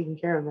people taking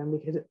care of them,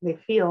 because they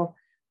feel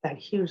that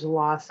huge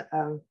loss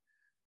of,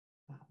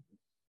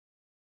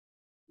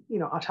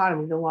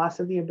 autonomy, the loss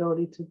of the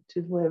ability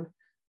to live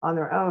on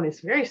their own.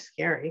 It's very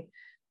scary.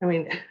 I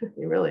mean,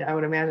 really, I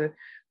would imagine.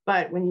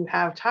 But when you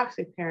have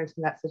toxic parents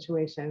in that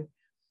situation,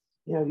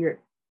 you're,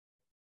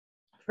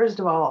 first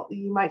of all,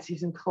 you might see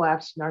some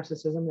collapsed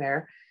narcissism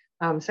there.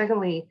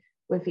 Secondly,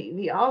 with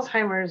the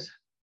Alzheimer's,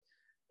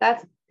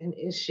 that's an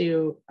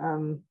issue,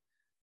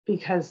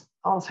 because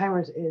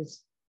Alzheimer's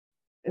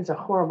is a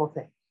horrible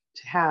thing.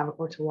 to have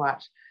or to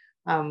watch.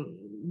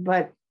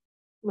 But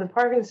with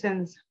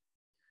Parkinson's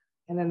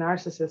and a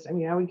narcissist, I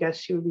mean, I would guess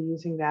she would be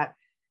using that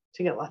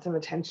to get lots of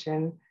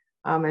attention,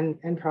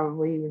 and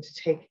probably even to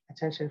take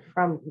attention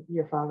from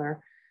your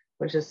father,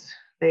 which is,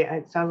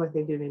 it sounds like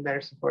they do need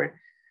better support.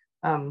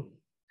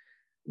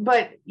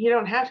 But you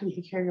don't have to be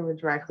a caregiver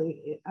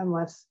directly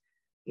unless,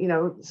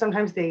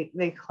 sometimes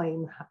they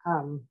claim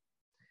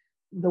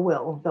the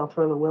will. They'll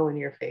throw the will in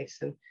your face.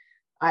 And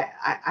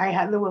I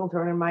had the will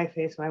thrown in my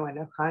face when I went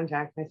no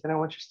contact. And I said, I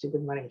want your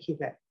stupid money,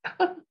 keep it.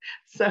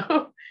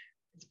 So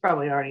it's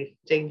probably already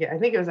taken care. I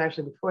think it was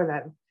actually before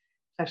that,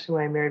 actually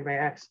when I married my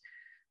ex.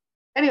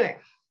 Anyway,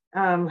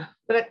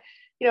 but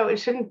it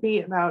shouldn't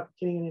be about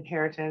getting an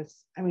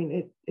inheritance. I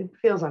mean, it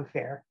feels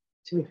unfair,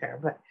 to be fair,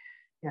 but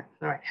yeah.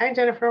 All right. Hi,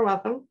 Jennifer.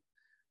 Welcome.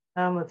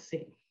 Let's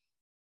see.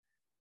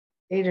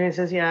 Adrian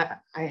says, yeah,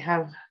 I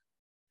have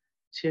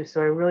too. So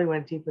I really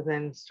went deep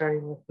within,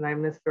 starting with, and I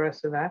missed the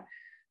rest of that.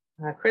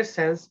 Chris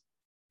says,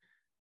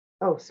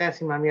 oh,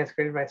 sassy mom. Yes,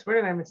 great advice. Where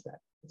did I miss that?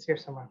 It's here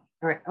somewhere.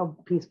 All right. Oh,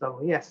 peace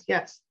bubble. Yes,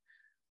 yes.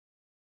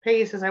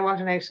 Peggy says, I walked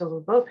on eggshells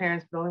with both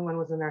parents, but only one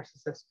was a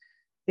narcissist.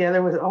 The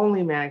other was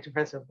only manic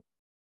depressive.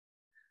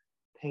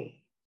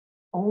 Peggy,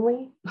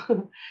 only?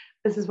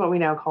 This is what we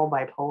now call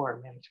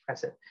bipolar manic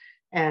depressive.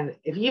 And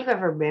if you've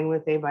ever been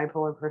with a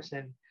bipolar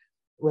person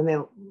when they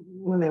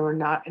were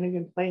not in a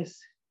good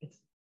place, it's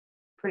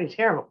pretty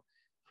terrible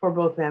for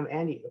both them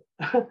and you.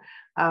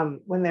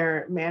 When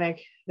they're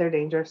manic, they're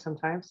dangerous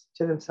sometimes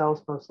to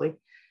themselves mostly.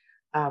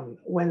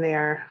 When they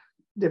are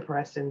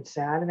depressed and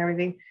sad and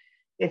everything,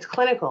 it's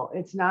clinical.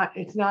 It's not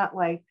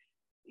like,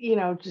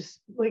 just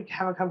like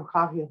have a cup of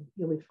coffee,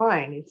 you'll be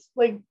fine. It's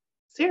like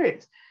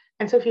serious.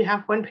 And so if you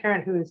have one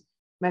parent who is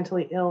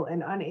mentally ill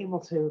and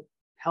unable to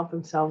help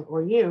themselves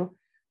or you,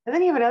 and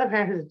then you have another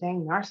parent who's a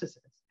dang narcissist,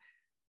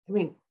 I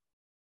mean,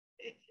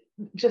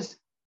 it's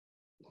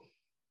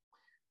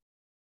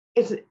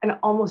an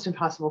almost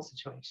impossible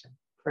situation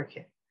for a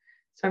kid.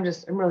 So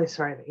I'm really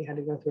sorry that you had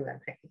to go through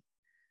that pain.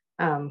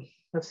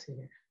 Let's see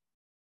here.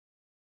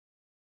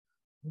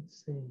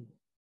 Let's see.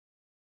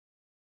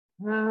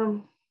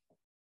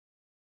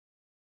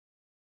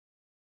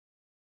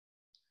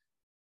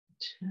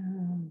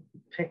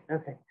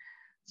 Okay.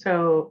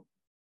 So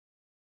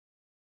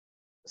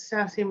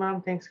sassy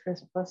mom, thanks,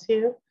 Chris. Bless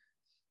you.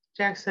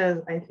 Jack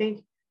says, I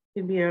think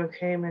you'd be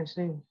okay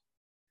mentioning.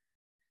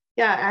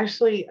 Yeah,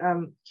 actually,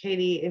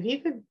 Katie, if you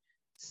could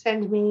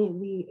send me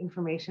the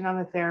information on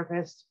the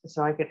therapist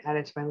so I could add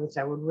it to my list,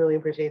 I would really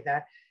appreciate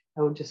that.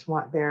 I would just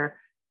want their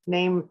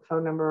name,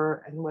 phone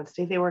number, and what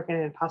state they work in,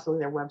 and possibly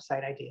their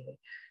website, ideally.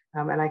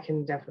 And I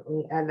can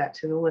definitely add that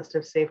to the list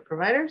of safe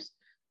providers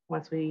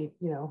once we,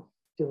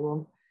 do a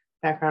little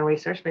background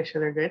research, make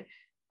sure they're good.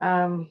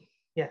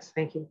 Yes,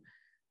 thank you.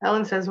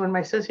 Ellen says, when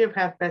my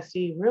sociopath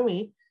bestie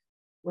Rumi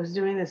was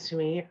doing this to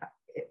me,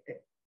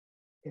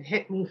 it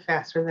hit me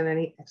faster than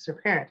any extra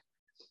parent.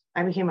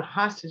 I became a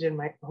hostage in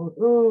my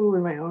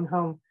own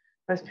home.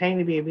 I was paying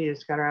to be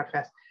abused, got her out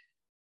fast.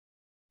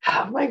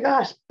 Oh my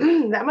gosh,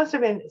 that must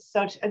have been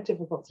such a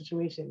difficult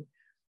situation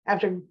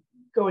after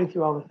going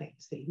through all the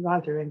things that you've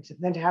gone through, and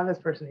then to have this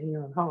person in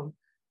your own home.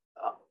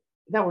 Oh,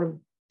 that would have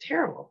been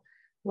terrible.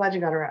 Glad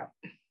you got her out.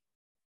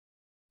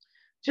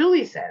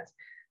 Julie says,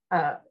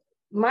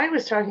 mine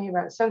was talking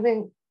about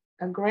something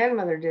a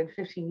grandmother did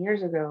 15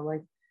 years ago,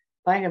 like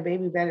buying a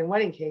baby bed and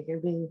wedding cake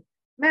and being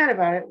mad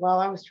about it while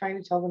I was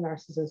trying to tell the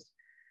narcissist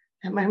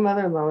that my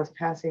mother-in-law was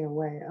passing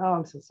away. Oh,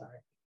 I'm so sorry.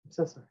 I'm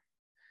so sorry.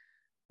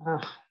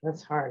 Oh,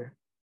 that's hard.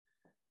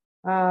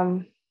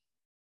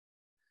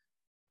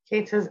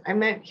 Kate says, I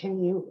meant,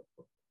 can you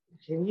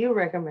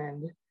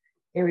recommend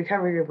a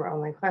recovery group or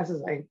online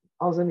classes? I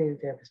also need a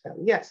therapist.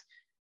 Yes,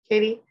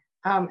 Katie,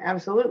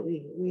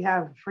 absolutely. We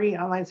have free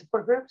online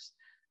support groups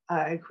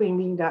at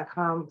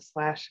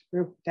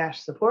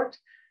queenbeing.com/group-support.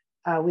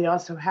 We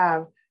also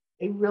have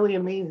a really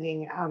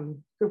amazing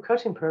group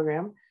coaching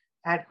program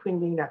at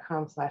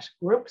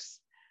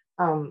queenbeing.com/groups,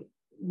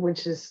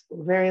 which is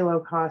very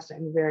low cost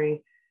and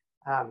very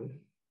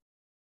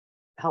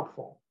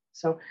helpful.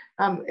 So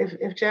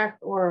if Jack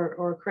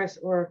or Chris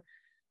or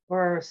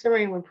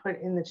Sirene would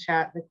put in the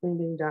chat the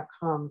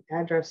queenbeing.com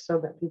address so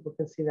that people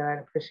can see that, I'd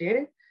appreciate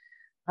it.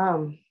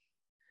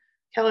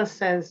 Kellis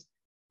says,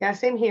 yeah,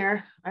 same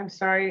here. I'm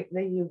sorry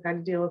that you've had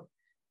to deal with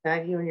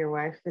that, you and your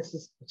wife. This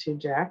is to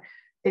Jack.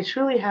 They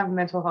truly have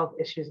mental health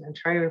issues and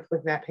try to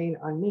inflict that pain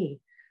on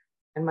me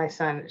and my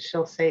son.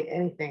 She'll say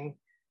anything.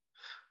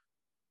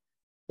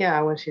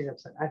 Yeah, when she's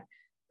upset,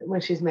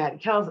 when she's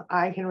mad. Kels,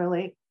 I can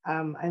relate.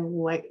 My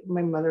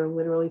mother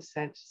literally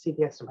sent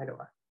CPS to my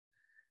door.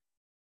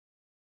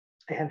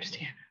 I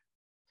understand.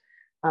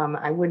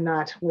 I would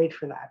not wait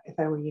for that. If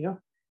I were you,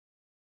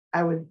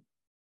 I would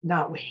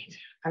not wait.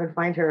 I would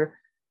find her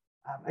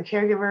a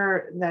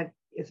caregiver that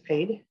is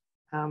paid,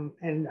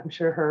 and I'm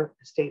sure her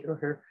estate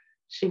or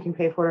she can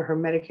pay for it, her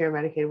Medicare,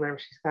 Medicaid, whatever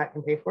she's got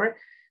can pay for it,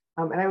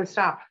 and I would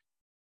stop.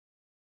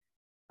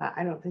 I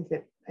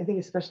think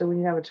especially when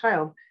you have a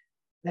child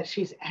that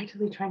she's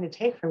actively trying to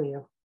take from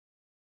you,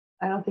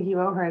 I don't think you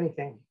owe her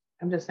anything.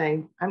 I'm just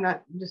saying, I'm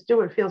not, just do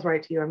what feels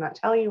right to you. I'm not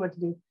telling you what to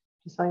do,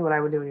 just telling you what I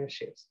would do in your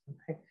shoes.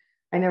 Okay.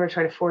 I never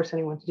try to force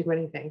anyone to do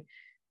anything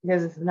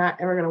because it's not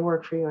ever going to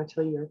work for you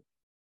until you're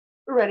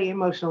ready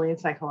emotionally and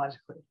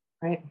psychologically,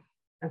 right?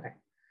 Okay.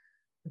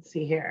 Let's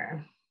see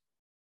here.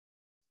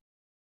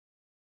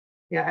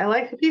 Yeah, I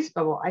like the peace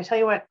bubble. I tell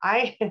you what,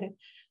 I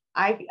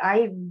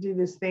do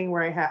this thing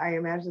where I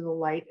imagine the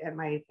light at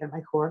my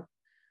core,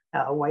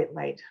 a white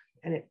light,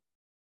 and it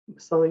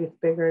slowly gets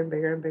bigger and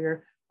bigger and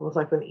bigger, almost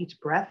like with each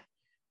breath.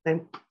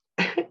 Then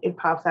it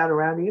pops out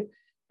around you,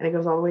 and it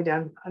goes all the way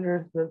down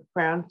under the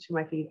ground to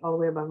my feet, all the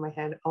way above my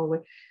head, all the way.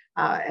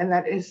 And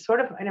that is sort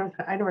of, I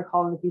never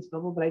call it a peace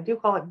bubble, but I do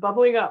call it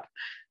bubbling up.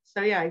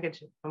 So yeah, I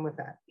get you. I'm with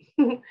that.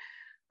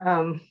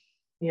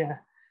 Yeah.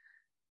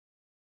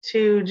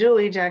 To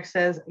Julie, Jack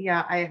says,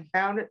 yeah, I have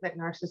found that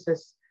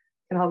narcissists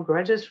can hold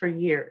grudges for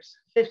years,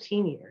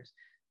 15 years.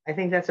 I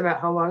think that's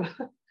about how long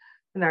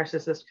the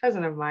narcissist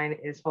cousin of mine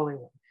is holding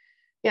them.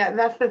 Yeah,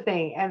 that's the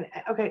thing. And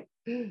okay,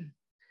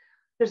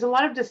 there's a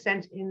lot of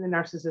dissent in the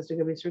narcissistic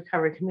abuse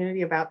recovery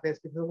community about this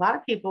because a lot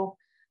of people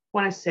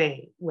want to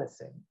say,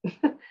 listen,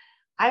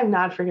 I'm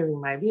not forgiving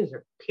my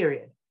abuser,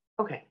 period.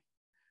 Okay.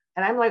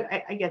 And I'm like,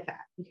 I get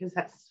that because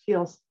that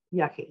feels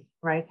yucky,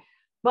 right?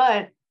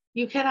 But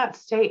you cannot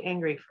stay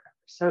angry forever.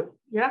 So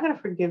you're not going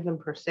to forgive them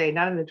per se,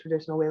 not in the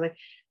traditional way, like,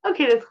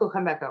 okay, that's cool,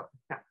 come back over.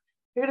 No,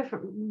 you're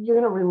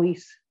going to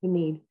release the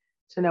need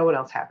to know what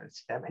else happens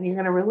to them. And you're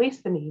going to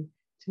release the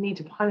need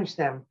to punish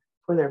them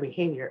for their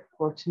behavior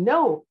or to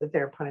know that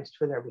they're punished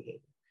for their behavior.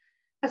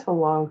 That's a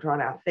long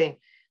drawn out thing.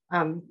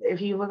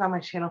 If you look on my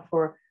channel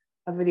for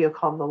a video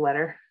called The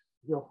Letter,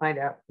 you'll find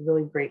out a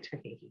really great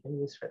technique you can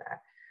use for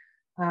that.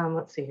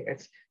 Let's see here.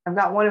 I've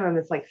got one of them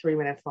that's like 3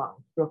 minutes long,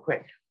 real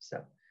quick.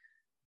 So,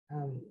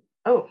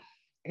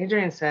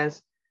 Adrian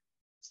says,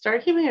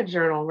 start keeping a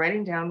journal,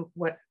 writing down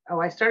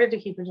I started to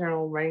keep a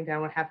journal, writing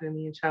down what happened to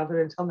me in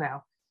childhood until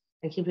now,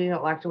 and keeping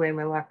it locked away in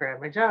my locker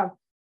at my job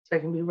so I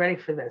can be ready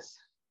for this.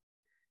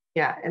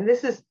 Yeah, and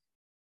this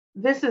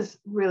is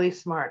really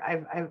smart.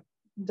 I've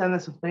done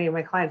this with many of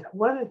my clients.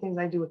 One of the things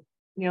I do with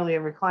nearly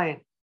every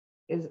client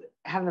is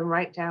have them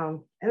write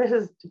down, and this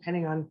is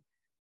depending on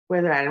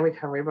where they're at in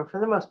recovery, but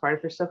for the most part,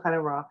 if they're still kind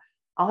of raw,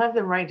 I'll have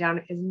them write down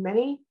as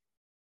many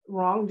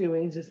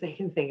wrongdoings as they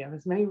can think of,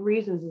 as many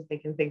reasons as they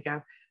can think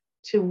of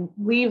to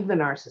leave the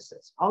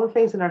narcissist, all the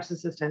things the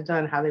narcissist has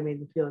done, how they made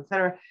them feel,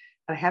 etc.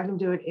 And I have them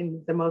do it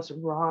in the most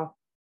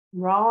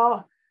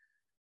raw,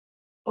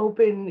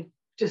 open,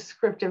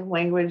 descriptive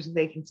language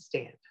they can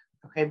stand.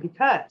 Okay,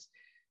 because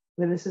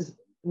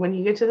when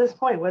you get to this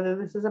point, whether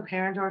this is a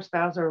parent or a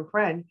spouse or a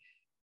friend,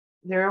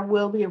 there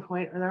will be a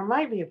point, or there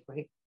might be a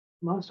point,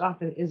 most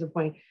often is a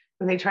point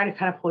where they try to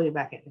kind of pull you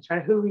back in. They try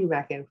to hoover you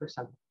back in for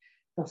something.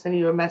 They'll send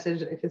you a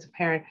message if it's a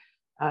parent,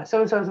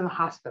 so-and-so's in the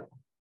hospital,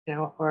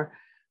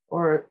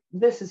 or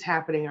this is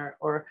happening,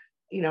 or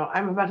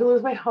I'm about to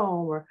lose my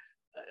home, or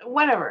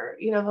whatever,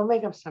 they'll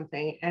make up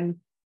something. And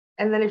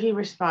then if you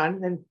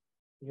respond, then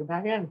you're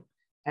back in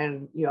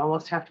and you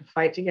almost have to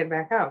fight to get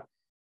back out.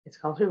 It's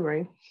called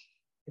hoovering.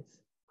 It's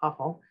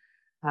awful.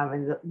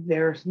 And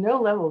there's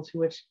no level to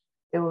which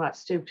they will not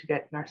stoop to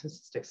get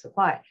narcissistic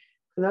supply.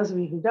 For those of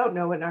you who don't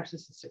know what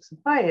narcissistic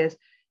supply is,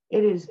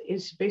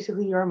 it's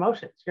basically your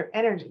emotions, your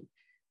energy.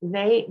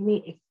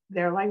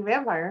 They're like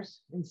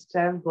vampires.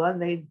 Instead of blood,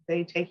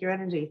 they take your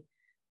energy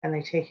and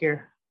they take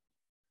your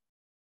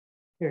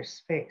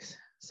space.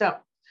 So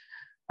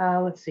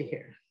let's see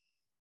here.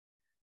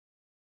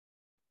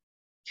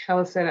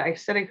 Chella said, I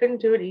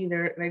couldn't do it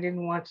either, and I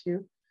didn't want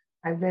to.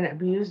 I've been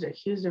abused,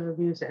 accused of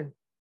abuse, and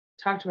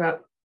talked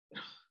about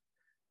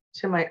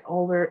to my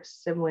older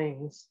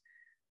siblings,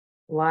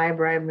 lie,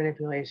 bribe,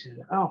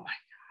 manipulation. Oh my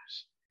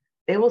gosh.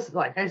 They will,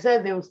 like I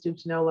said, they will stoop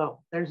to no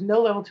level. There's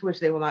no level to which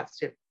they will not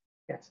stoop.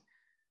 Yes,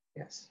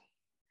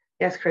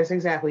 Chris,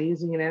 exactly.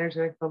 Using an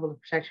energetic bubble to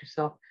protect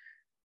yourself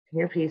and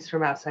your peace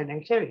from outside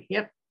negativity.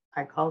 Yep,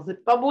 I calls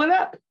it bubbling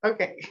up.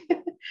 Okay.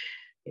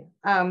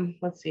 Yeah.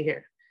 Let's see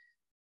here.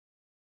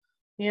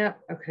 Yeah,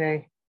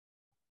 okay.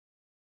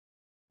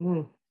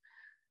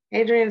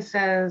 Adrian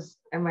says,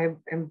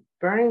 am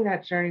burning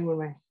that journey when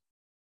my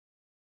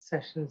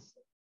sessions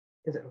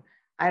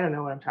I don't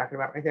know what I'm talking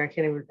about right there.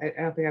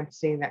 I don't think I'm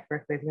saying that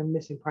correctly. I think I'm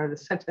missing part of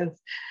the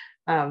sentence.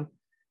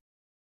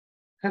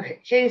 Okay,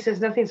 Katie says,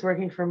 nothing's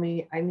working for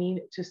me. I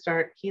need to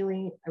start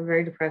healing. I'm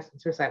very depressed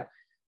and suicidal.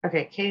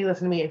 Okay, Katie,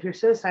 listen to me. If you're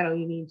suicidal,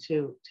 you need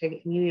to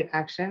take immediate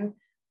action.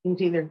 You need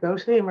to either go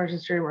to the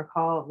emergency room or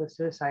call the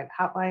suicide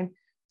hotline,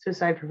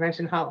 suicide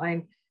prevention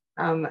hotline.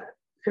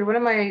 Could one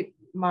of my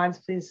mods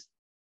please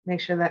make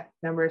sure that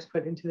number is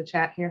put into the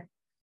chat here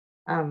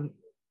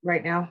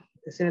right now,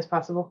 as soon as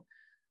possible?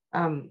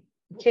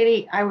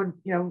 Katie, I would,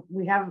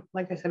 we have,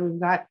 like I said, we've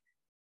got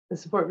the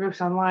support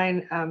groups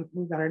online.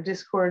 We've got our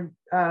Discord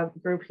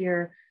group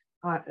here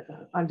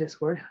on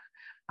Discord.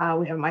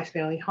 We have My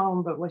Family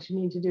Home, but what you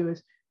need to do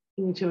is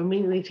you need to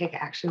immediately take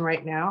action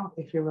right now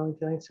if you're really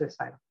feeling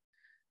suicidal.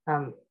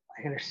 I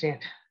understand,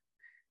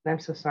 and I'm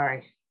so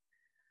sorry.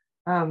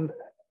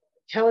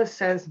 Kellis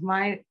says,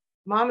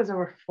 mom is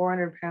over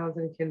 400 pounds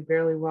and can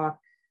barely walk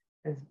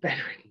and is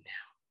bedridden now.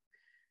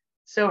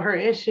 So her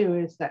issue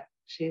is that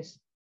she's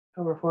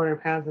over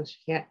 400 pounds and she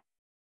can't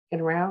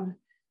get around.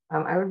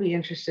 I would be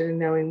interested in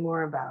knowing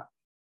more about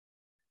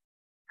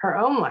her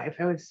own life.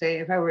 I would say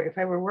if I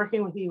were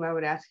working with you, I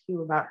would ask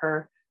you about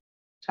her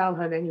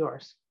childhood and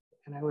yours,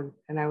 and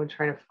I would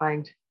try to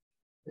find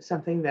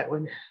something that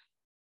would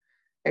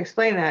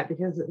explain that,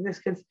 because this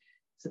could,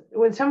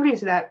 when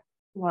somebody's that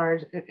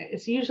large,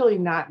 it's usually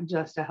not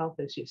just a health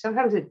issue.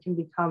 Sometimes it can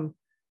become,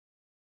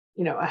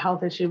 a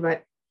health issue,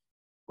 but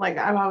like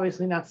I'm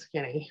obviously not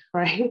skinny,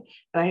 right?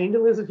 And I need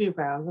to lose a few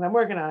pounds, and I'm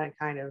working on it,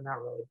 kind of,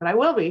 not really, but I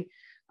will be.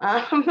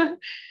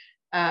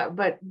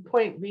 But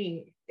point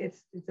being,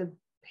 it's a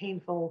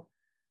painful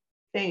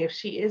thing. If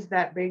she is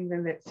that big,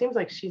 then it seems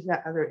like she's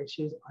got other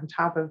issues on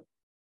top of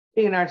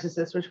being a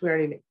narcissist, which we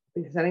already knew.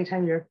 Because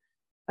anytime you're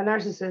a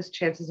narcissist,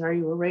 chances are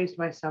you were raised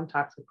by some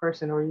toxic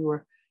person, or you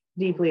were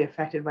deeply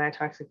affected by a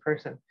toxic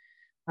person.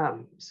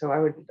 So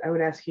I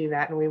would ask you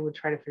that, and we would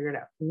try to figure it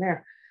out from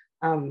there.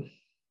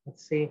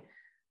 Let's see.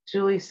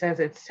 Julie says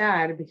it's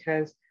sad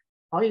because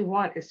all you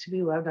want is to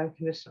be loved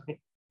unconditionally.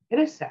 It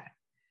is sad.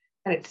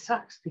 And it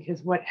sucks,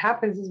 because what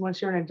happens is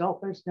once you're an adult,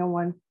 there's no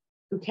one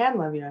who can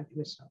love you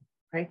unconditionally,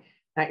 right?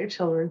 Not your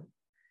children.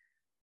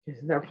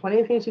 Because there are plenty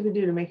of things you can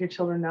do to make your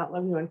children not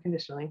love you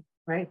unconditionally,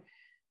 right?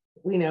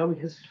 We know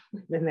because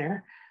we've been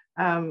there.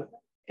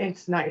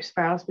 It's not your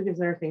spouse, because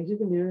there are things you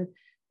can do.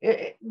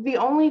 The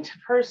only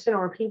person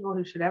or people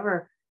who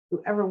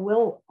ever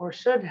will or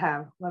should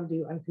have loved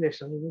you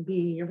unconditionally would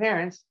be your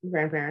parents, your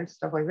grandparents,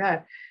 stuff like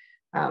that.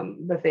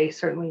 But they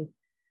certainly,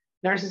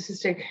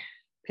 narcissistic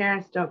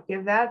parents don't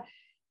give that,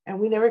 and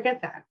we never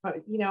get that.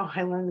 But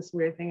I learned this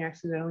weird thing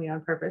accidentally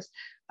on purpose.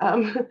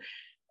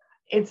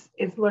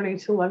 It's learning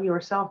to love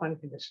yourself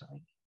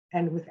unconditionally,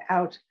 and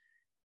without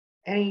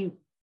any,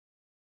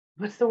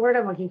 what's the word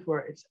I'm looking for?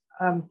 It's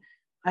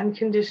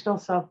unconditional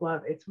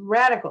self-love. It's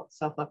radical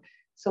self-love.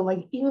 So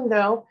like, even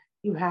though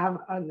you have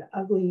an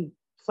ugly,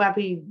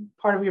 flappy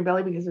part of your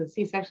belly because of a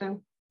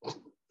C-section,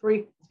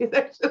 3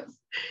 C-sections,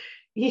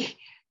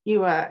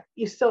 you're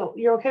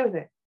okay with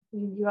it.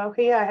 You're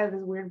okay. Yeah, I have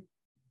this weird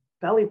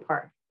belly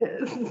part,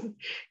 and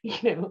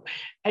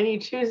you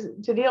choose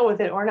to deal with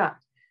it or not.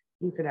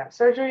 You could have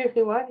surgery if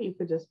you want. You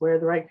could just wear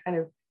the right kind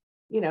of,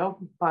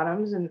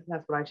 bottoms, and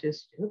that's what I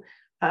choose to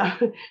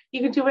do.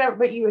 You could do whatever,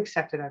 but you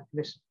accept it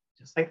unconditionally,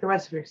 just like the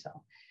rest of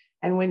yourself.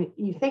 And when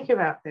you think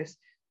about this,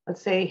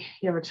 let's say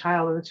you have a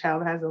child, and the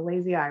child has a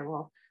lazy eye,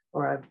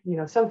 or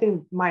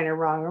something minor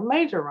wrong or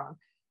major wrong.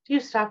 Do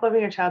you stop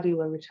loving your child? Do you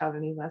love your child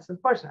any less?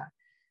 Of course not.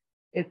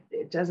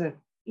 It doesn't.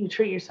 You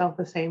treat yourself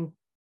with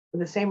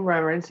the same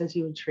reverence as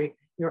you would treat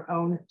your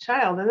own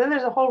child. And then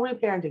there's a whole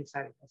reparenting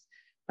side of this,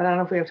 but I don't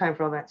know if we have time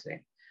for all that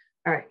today.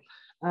 All right.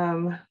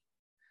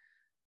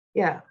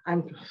 Yeah,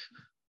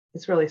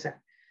 it's really sad.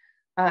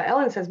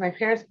 Ellen says, my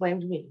parents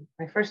blamed me.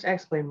 My first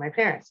ex blamed my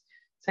parents.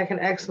 Second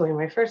ex blamed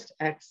my first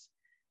ex.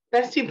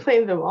 Bestie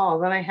blamed them all.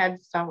 Then I had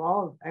to stop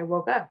I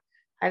woke up.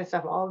 I had to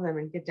stop all of them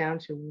and get down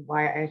to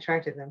why I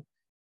attracted them.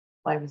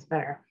 Life is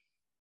better.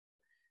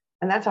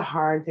 And that's a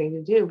hard thing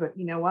to do. But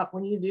you know what?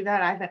 When you do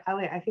that,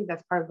 I think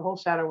that's part of the whole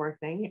shadow work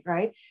thing,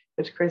 right?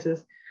 Which Chris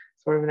is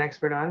sort of an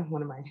expert on,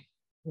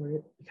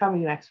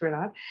 becoming an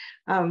expert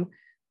on.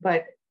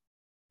 But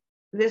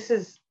this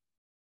is,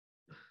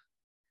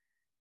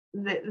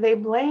 they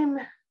blame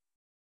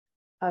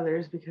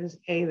others because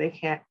they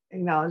can't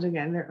acknowledge,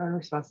 again, their own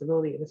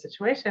responsibility in the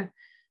situation.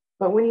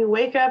 But when you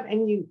wake up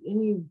and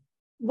you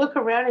look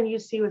around and you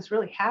see what's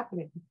really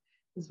happening,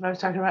 this is what I was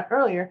talking about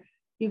earlier,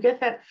 you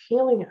get that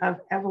feeling of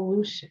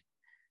evolution,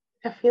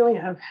 that feeling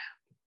of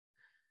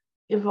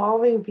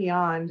evolving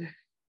beyond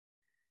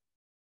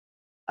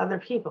other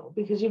people,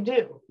 because you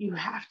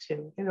have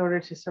to, in order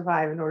to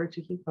survive, in order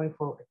to keep going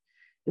forward.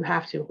 You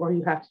have to, or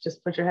you have to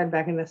just put your head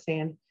back in the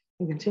sand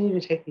and continue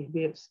to take the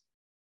abuse,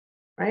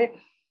 right?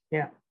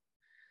 Yeah.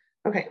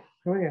 Okay,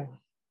 here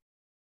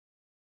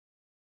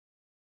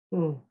we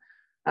go.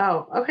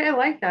 Oh, okay, I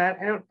like that.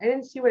 I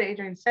didn't see what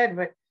Adrian said,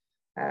 but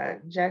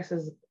Jack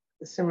says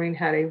Simrine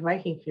had a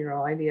Viking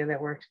funeral idea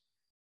that worked.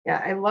 Yeah,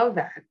 I love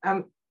that.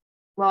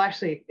 Well,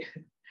 actually,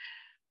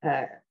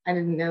 I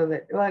didn't know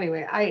that. Well,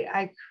 anyway,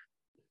 I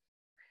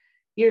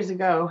years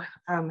ago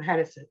had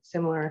a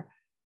similar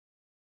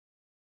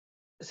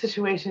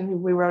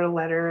situation. We wrote a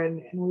letter,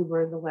 and we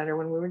burned the letter.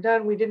 When we were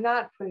done, we did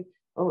not put it.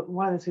 Oh,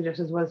 one of the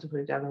suggestions was to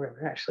put it down the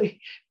river,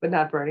 actually, but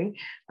not burning.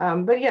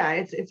 But yeah,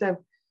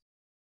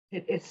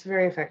 it's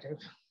very effective.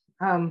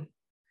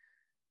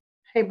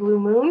 Hey, Blue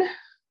Moon.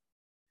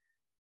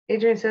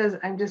 Adrian says,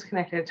 I'm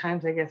disconnected at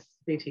times, I guess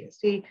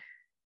PTSD.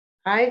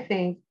 I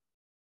think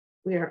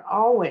we are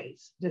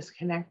always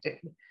disconnected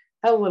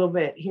a little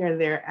bit here and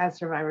there as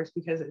survivors,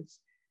 because it's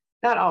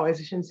not always,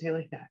 I shouldn't say it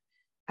like that.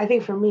 I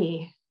think for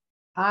me,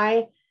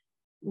 I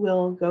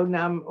will go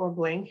numb or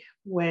blank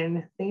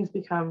when things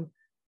become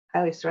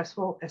highly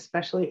stressful,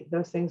 especially if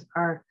those things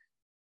are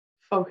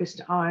focused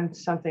on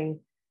something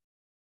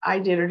I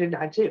did or did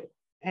not do.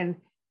 And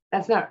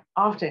that's not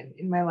often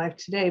in my life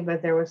today,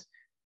 but there was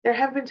There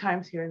have been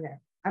times here and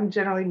there. I'm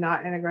generally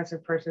not an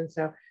aggressive person.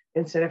 So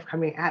instead of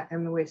coming at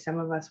them the way some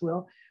of us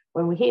will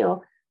when we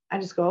heal, I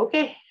just go,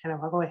 okay, and I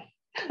walk away.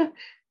 It's the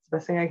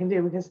best thing I can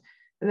do because,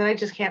 and then I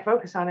just can't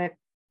focus on it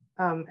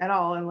at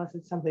all unless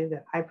it's something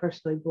that I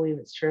personally believe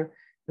is true,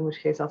 in which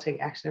case I'll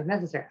take action if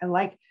necessary. I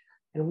like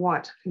and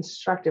want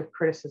constructive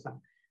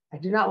criticism. I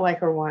do not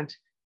like or want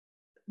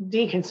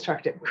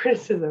deconstructive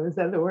criticism. Is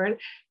that the word?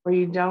 Where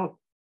you don't,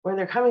 where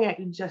they're coming at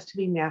you just to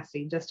be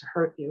nasty, just to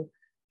hurt you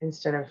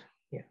instead of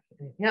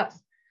anything else.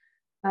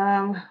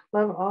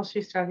 Love all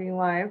she's talking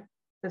live,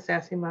 the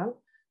sassy mom.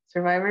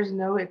 Survivors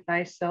know it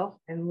thyself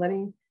and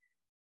letting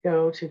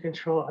go to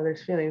control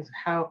others' feelings.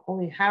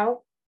 Only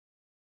how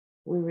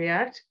we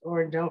react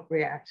or don't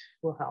react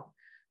will help.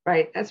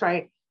 Right, that's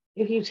right.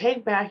 If you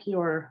take back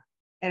your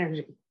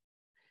energy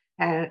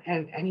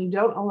and you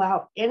don't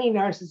allow any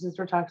narcissist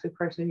or toxic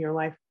person in your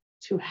life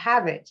to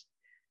have it,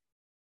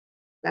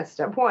 that's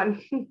step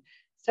one.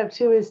 Step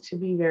two is to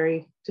be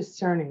very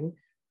discerning.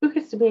 Who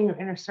gets to be in your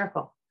inner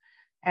circle?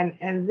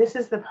 And this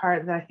is the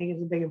part that I think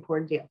is a big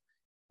important deal,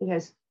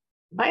 because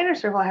my inner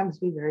circle happens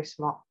to be very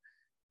small.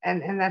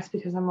 And that's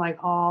because I'm like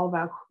all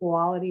about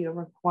quality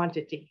over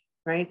quantity,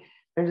 right?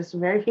 There are just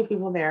very few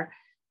people there.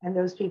 And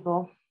those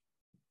people,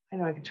 I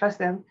know I can trust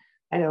them.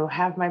 I know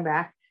have my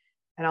back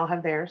and I'll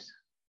have theirs.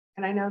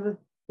 And I know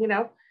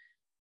that,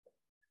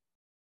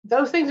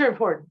 those things are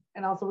important.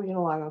 And also we get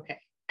along okay.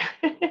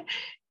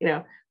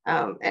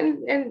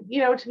 And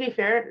to be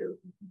fair,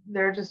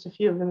 there are just a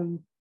few of them,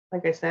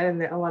 like I said,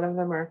 and a lot of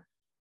them are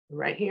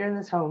right here in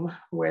this home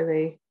where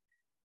they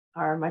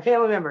are my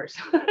family members,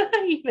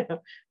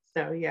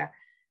 So yeah,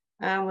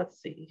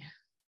 let's see.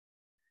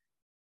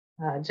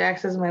 Jack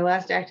says, my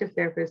last active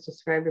therapist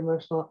described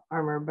emotional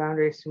armor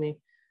boundaries to me,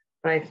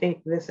 but I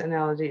think this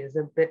analogy is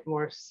a bit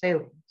more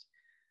salient.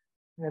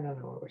 I don't know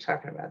what we're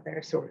talking about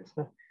there. Sort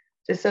of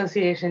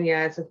dissociation.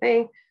 Yeah, it's a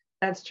thing.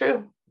 That's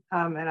true.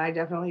 And I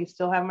definitely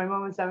still have my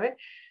moments of it.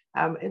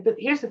 But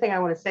here's the thing I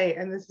want to say,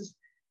 and this is,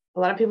 a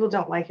lot of people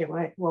don't like it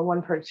when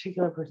one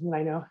particular person that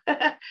I know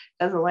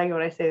doesn't like it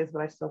when I say this,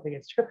 but I still think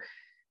it's true.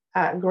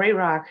 Gray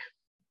rock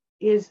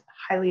is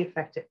highly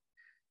effective.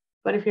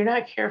 But if you're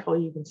not careful,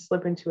 you can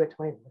slip into it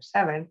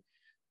 24/7,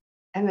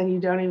 and then you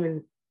don't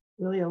even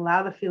really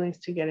allow the feelings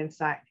to get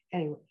inside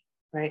anyway,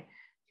 right?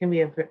 It can be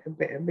a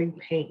big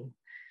pain.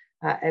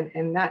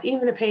 And not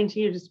even a pain to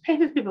you, just pain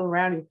to people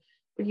around you.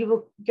 But you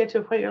will get to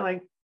a point you're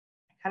like,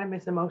 I kind of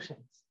miss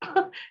emotions,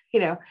 and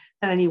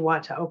then you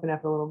want to open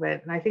up a little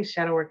bit. And I think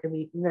shadow work can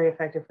be very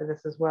effective for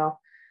this as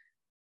well.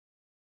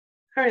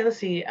 All right, let's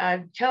see.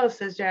 Kelly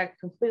says, Jack,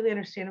 completely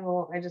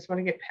understandable. I just want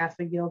to get past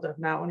the guilt of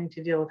not wanting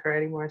to deal with her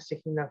anymore and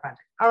sticking no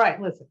contact. All right,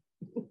 listen.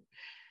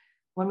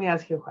 Let me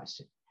ask you a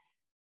question.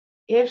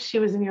 If she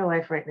was in your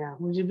life right now,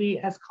 would you be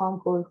as calm,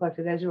 cool, and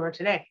collected as you are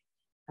today?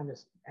 I'm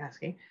just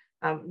asking.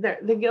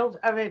 The guilt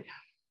of it,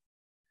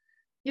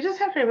 you just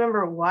have to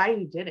remember why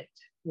you did it,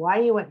 why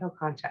you went no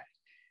contact.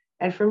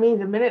 And for me,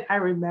 the minute I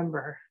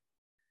remember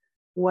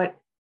what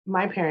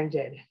my parent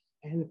did,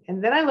 and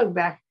then I look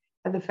back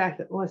at the fact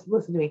that,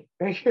 listen to me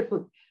very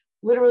carefully,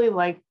 literally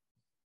like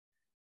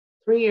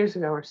 3 years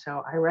ago or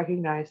so, I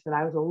recognized that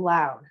I was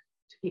allowed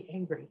to be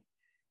angry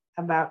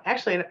about,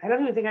 actually, I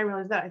don't even think I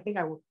realized that. I think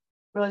I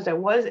realized I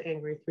was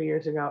angry 3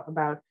 years ago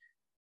about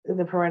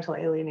the parental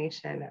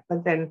alienation,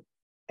 but then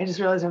I just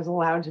realized I was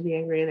allowed to be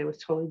angry and it was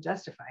totally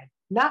justified.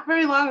 Not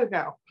very long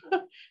ago.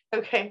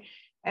 Okay.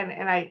 And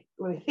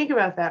when I think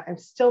about that, I'm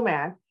still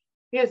mad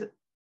because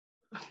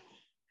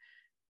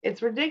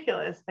it's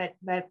ridiculous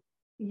that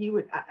you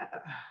would,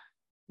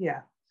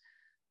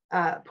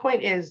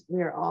 point is,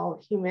 we are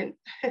all human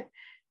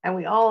and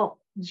we all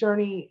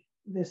journey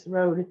this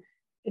road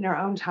in our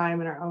own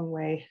time, in our own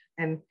way.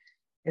 And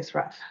it's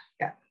rough.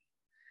 Yeah.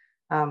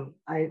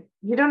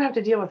 You don't have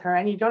to deal with her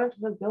and you don't have to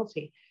feel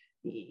guilty.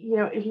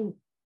 If you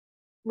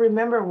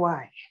remember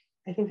why,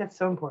 I think that's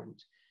so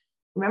important.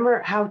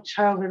 Remember how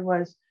childhood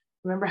was.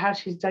 Remember how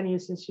she's done you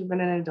since you've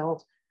been an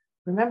adult.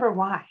 Remember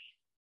why,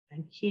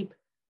 and keep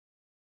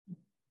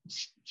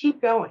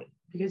going,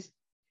 because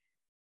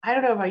I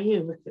don't know about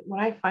you, but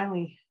when I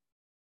finally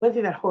went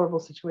through that horrible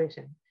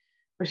situation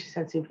where she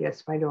sent CPS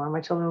to my door,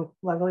 my children,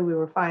 luckily we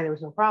were fine, there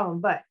was no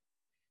problem, but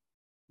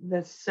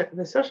the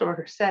social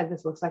worker said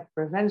this looks like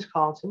a revenge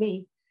call to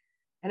me,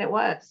 and it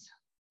was,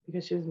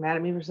 because she was mad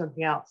at me for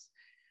something else.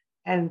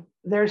 And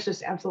there's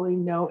just absolutely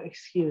no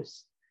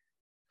excuse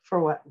for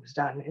what was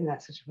done in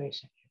that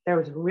situation. If there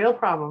was a real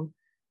problem,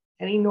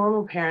 any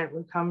normal parent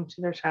would come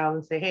to their child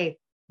and say, hey,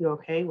 you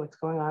okay? What's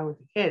going on with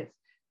the kids?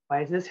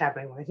 Why is this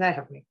happening? Why is that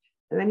happening?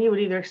 And then you would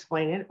either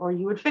explain it or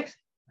you would fix it,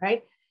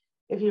 right?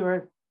 If you were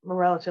a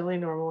relatively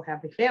normal,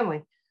 happy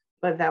family.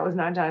 But that was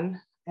not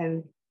done.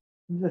 And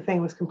the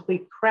thing was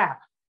complete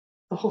crap,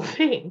 the whole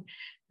thing.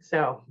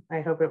 So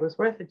I hope it was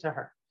worth it to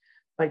her.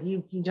 But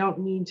you don't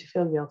need to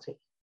feel guilty.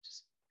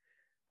 Just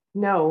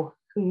know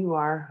who you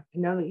are,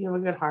 and know that you have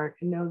a good heart,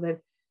 and know that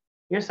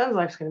your son's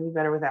life's going to be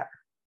better without her.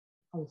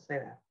 I'll just say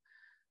that.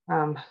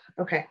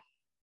 Okay.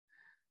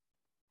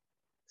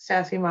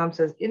 Sassy Mom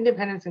says,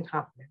 independence and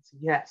confidence.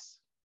 Yes.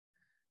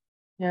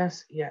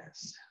 Yes,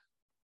 yes.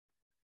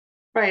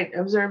 Right.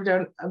 Observe,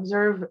 don't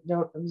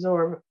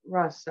absorb,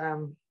 Russ.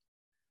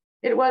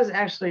 It was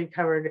actually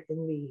covered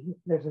in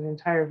there's an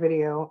entire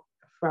video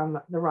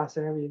from the Ross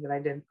interview that I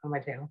did on my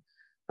channel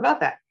about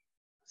that.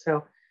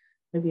 So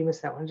maybe you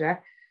missed that one,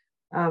 Jack.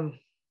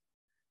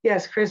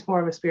 Yes, Chris,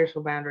 more of a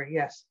spiritual boundary.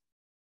 Yes.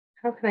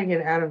 How can I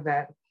get out of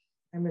that?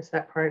 I missed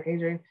that part,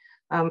 Adrian.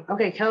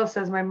 Okay, Kella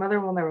says, my mother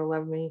will never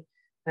love me.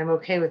 I'm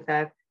okay with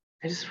that.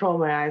 I just roll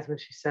my eyes when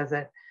she says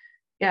it.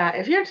 Yeah,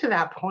 if you're to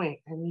that point,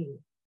 I mean,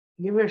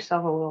 give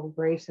yourself a little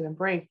grace and a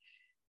break.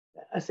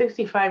 A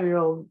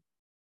 65-year-old,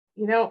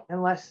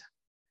 unless,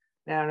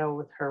 I don't know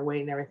with her weight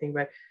and everything,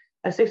 but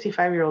a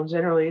 65-year-old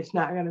generally is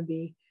not going to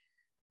be,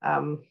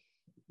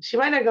 she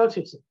might not go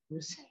too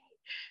soon.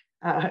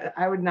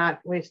 I would not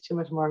waste too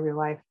much more of your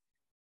life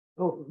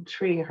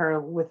treating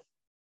her with,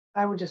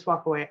 I would just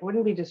walk away. I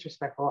wouldn't be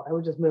disrespectful. I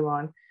would just move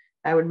on.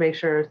 I would make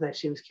sure that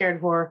she was cared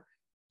for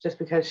just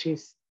because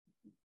she's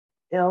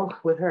ill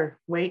with her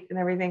weight and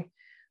everything.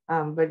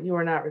 But you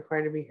are not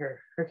required to be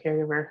her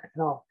caregiver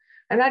at all.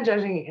 I'm not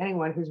judging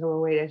anyone who's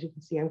overweight. As you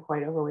can see, I'm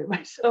quite overweight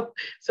myself.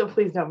 So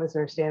please don't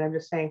misunderstand. I'm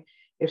just saying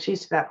if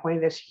she's to that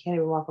point that she can't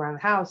even walk around the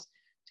house,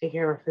 take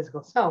care of her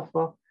physical self,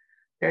 well,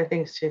 there are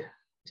things to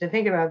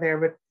think about there,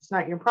 but it's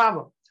not your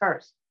problem. It's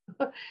hers.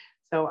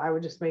 So I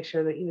would just make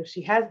sure that either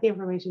she has the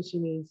information she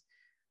needs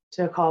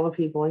to call the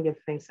people and get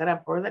the thing set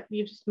up, or that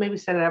you just maybe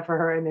set it up for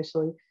her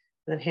initially and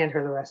then hand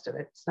her the rest of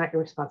it. It's not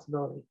your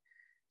responsibility.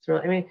 It's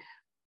really, I mean,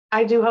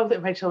 I do hope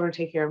that my children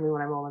take care of me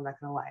when I'm old, I'm not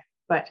going to lie,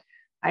 but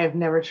I have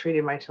never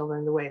treated my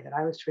children the way that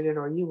I was treated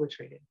or you were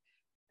treated.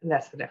 And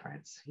that's the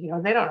difference.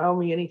 They don't owe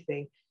me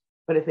anything,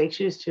 but if they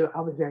choose to,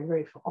 I'll be very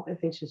grateful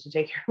if they choose to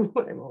take care of me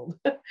when I'm old.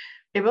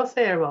 They both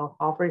say they will.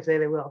 All three say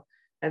they will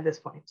at this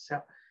point.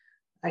 So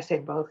I say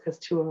both because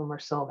two of them are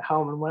still at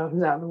home and one of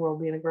them's out in the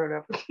world being a grown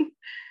up.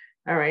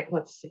 All right,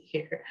 let's see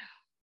here.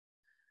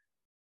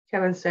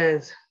 Kevin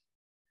says,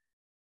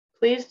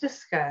 please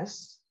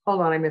discuss.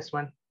 Hold on, I missed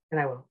one, and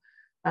I will.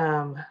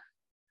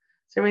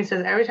 Serene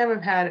says, every time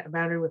I've had a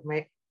boundary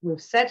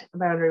we've set a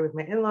boundary with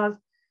my in-laws,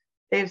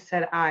 they've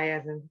said I,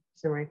 as in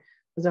Serene,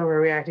 was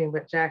overreacting,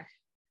 but Jack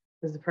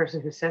was the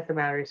person who set the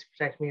boundaries to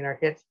protect me and our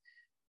kids.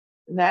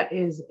 That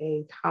is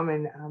a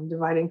common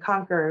divide and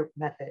conquer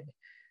method,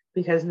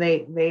 because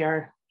they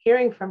are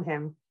hearing from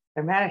him,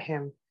 they're mad at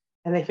him,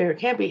 and they figure it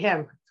can't be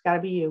him, it's got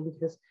to be you,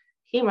 because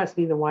he must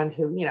be the one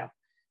who,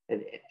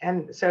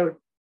 and so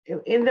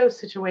in those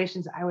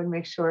situations, I would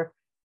make sure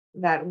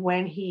that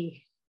when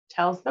he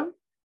tells them,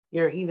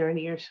 you're either an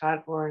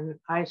earshot or an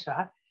eye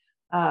shot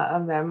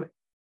of them,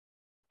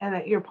 and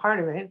that you're part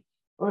of it,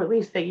 or at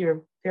least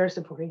that they're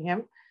supporting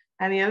him.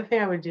 And the other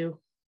thing I would do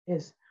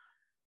is,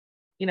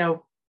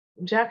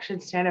 Jack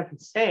should stand up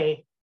and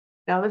say,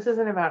 now this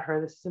isn't about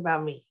her, this is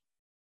about me.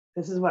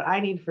 This is what I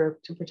need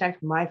to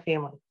protect my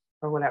family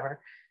or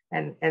whatever.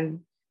 And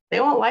they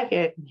won't like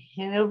it,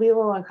 and it'll be a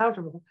little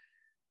uncomfortable,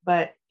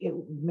 but it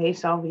may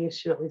solve the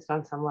issue, at least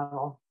on some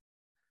level,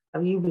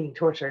 of you being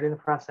tortured in the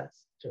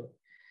process, Julie.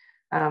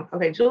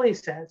 Okay, Julie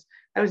says,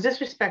 I was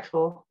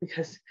disrespectful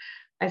because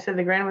I said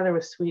the grandmother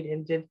was sweet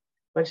and did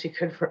what she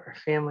could for her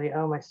family.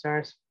 Oh, my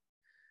stars.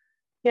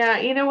 Yeah,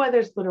 you know what?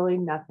 There's literally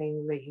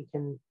nothing that you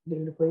can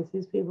do to please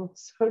these people.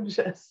 So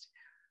just,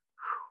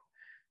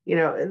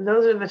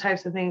 those are the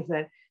types of things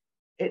that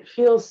it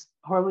feels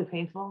horribly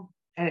painful,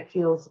 and it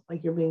feels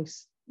like you're being,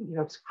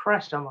 it's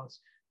crushed almost.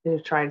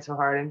 You've tried so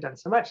hard and done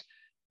so much.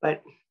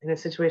 But in a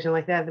situation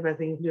like that, the best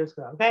thing you can do is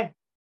go, okay,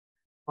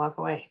 walk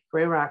away,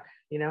 gray rock,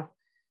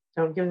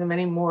 don't give them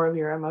any more of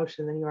your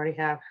emotion than you already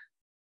have.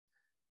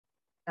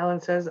 Ellen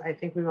says, I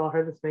think we've all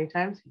heard this many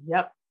times.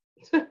 Yep.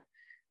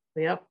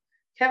 Yep.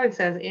 Kevin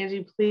says,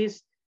 Angie,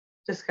 please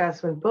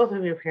discuss when both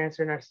of your parents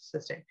are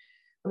narcissistic.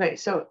 Okay,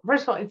 so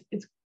first of all,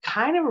 it's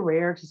kind of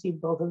rare to see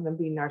both of them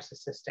be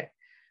narcissistic.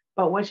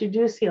 But what you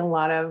do see a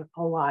lot of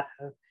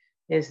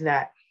is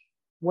that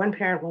one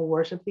parent will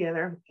worship the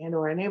other and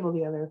or enable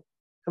the other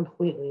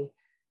completely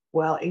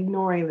while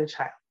ignoring the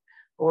child.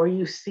 Or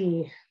you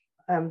see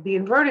the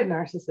inverted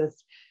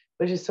narcissist,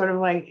 which is sort of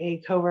like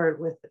a covert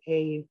with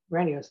a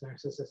grandiose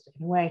narcissist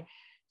in a way.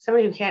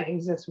 Somebody who can't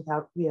exist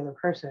without the other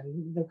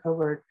person, the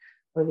covert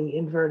or the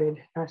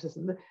inverted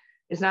narcissist.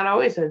 It's not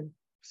always a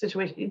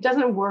situation. It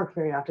doesn't work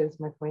very often, is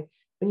my point.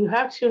 When you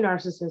have two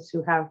narcissists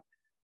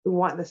who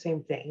want the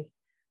same thing,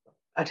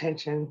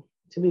 attention,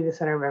 to be the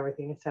center of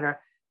everything, etc.,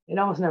 it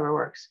almost never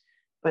works.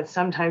 But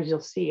sometimes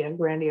you'll see a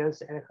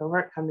grandiose and a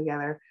covert come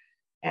together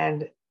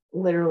and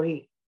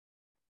literally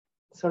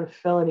sort of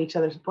fill in each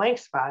other's blank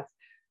spots,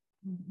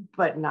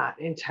 but not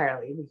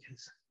entirely,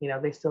 because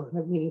they still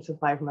have needing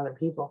supply from other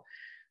people.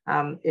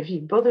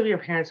 If both of your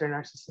parents are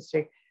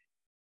narcissistic,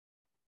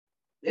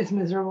 it's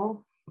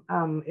miserable.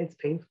 It's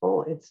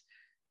painful. It's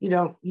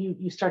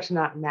you start to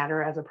not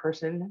matter as a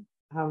person.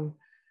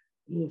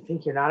 You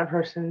think you're not a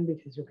person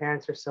because your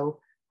parents are so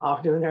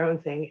off doing their own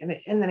thing,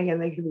 and then again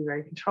they can be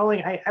very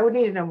controlling. I would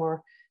need to know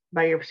more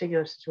about your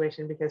particular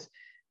situation, because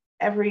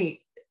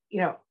every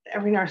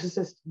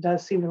narcissist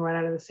does seem to run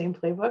out of the same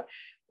playbook,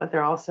 but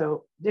they're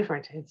also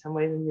different in some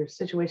ways, and your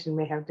situation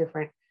may have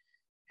different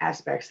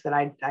aspects that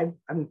I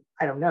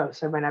don't know,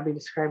 so I might not be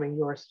describing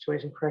your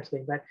situation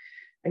correctly. But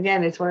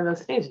again, it's one of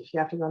those things. If you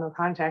have to go no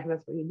contact,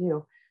 that's what you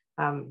do.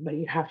 But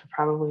you have to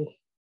probably,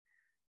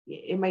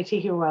 it might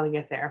take you a while to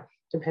get there,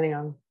 depending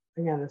on,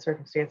 again, the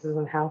circumstances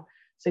and how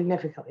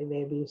significantly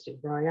they abused you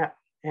growing up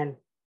and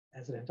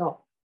as an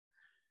adult.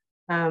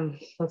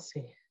 Let's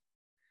see.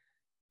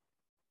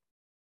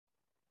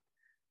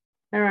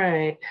 All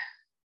right.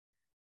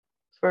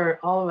 For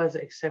all of us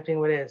accepting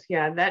what is.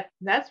 Yeah,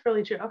 that's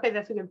really true. Okay,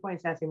 that's a good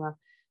point, Sassy Mom.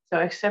 So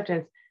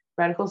acceptance,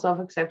 radical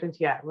self-acceptance,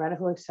 yeah,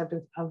 radical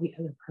acceptance of the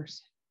other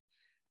person.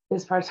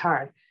 This part's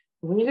hard.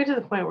 When you get to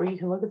the point where you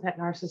can look at that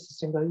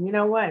narcissist and go, you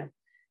know what?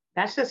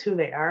 That's just who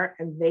they are,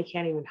 and they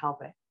can't even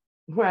help it,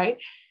 right?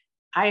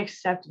 I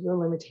accept your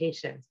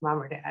limitations,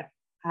 mom or dad.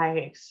 I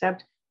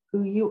accept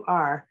who you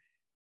are,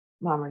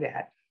 mom or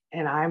dad.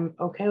 And I'm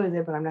okay with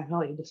it, but I'm not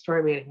gonna let you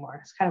destroy me anymore.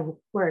 It's kind of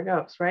where it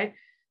goes, right?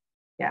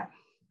 Yeah.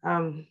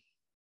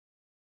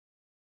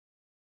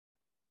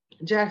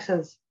 Jack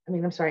says,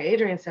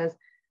 Adrian says,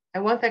 I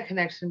want that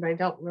connection, but I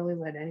don't really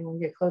let anyone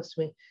get close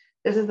to me.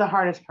 This is the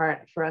hardest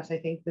part for us. I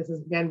think this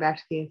is, again, back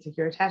to the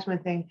insecure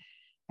attachment thing.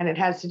 And it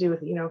has to do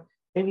with,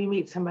 maybe you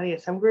meet somebody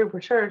at some group or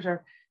church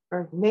or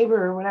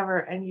neighbor or whatever,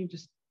 and you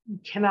just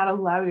cannot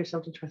allow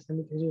yourself to trust them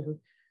because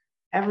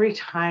every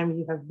time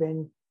you have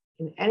been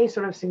in any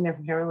sort of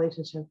significant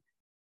relationship,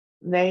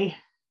 they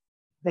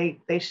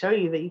show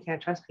you that you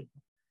can't trust people.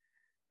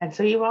 And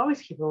so you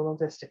always keep a little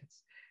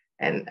distance.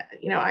 And,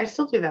 I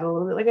still do that a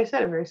little bit. Like I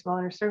said, a very small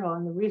inner circle.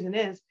 And the reason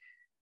is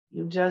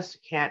you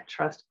just can't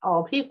trust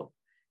all people.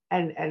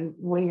 And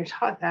when you're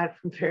taught that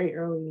from very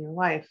early in your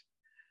life,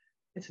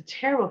 it's a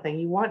terrible thing.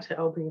 You want to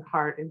open your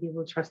heart and be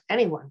able to trust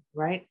anyone,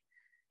 right?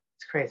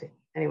 It's crazy.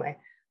 Anyway,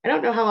 I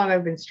don't know how long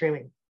I've been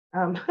streaming.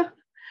 I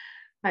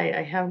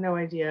have no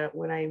idea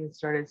when I even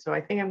started. So I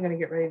think I'm going to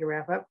get ready to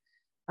wrap up.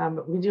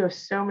 But we do have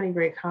so many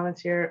great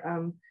comments here.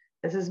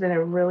 This has been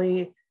a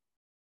really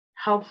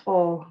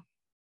helpful,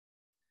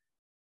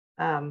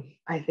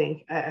 I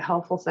think, a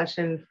helpful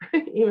session,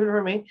 even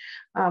for me.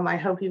 I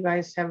hope you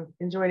guys have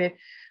enjoyed it.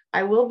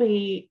 I will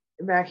be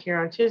back here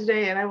on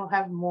Tuesday, and I will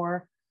have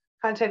more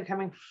content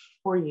coming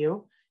for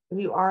you. If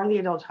you are the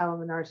adult child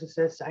of a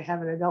narcissist, I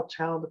have an adult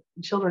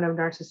children of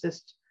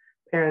narcissist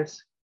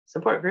parents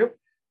support group.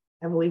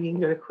 I believe you can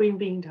go to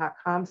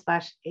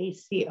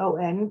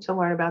queenbeing.com/ACON to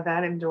learn about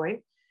that and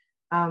join.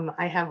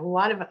 I have a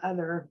lot of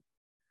other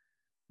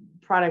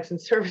products and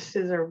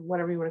services, or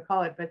whatever you want to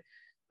call it, but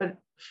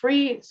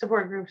free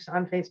support groups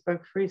on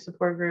Facebook, free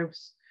support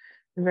groups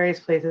in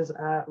various places.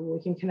 We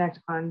can connect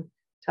on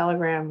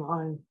Telegram,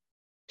 on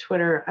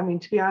Twitter. I mean,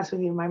 to be honest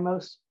with you, my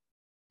most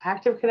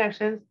active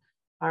connections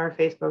are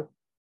Facebook,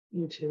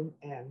 YouTube,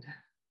 and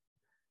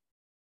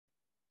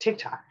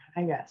TikTok,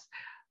 I guess.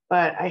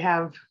 But I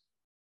have,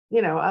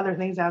 other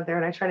things out there,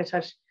 and I try to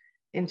touch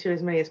into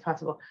as many as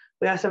possible.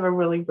 We also have a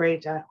really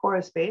great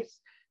Quora space.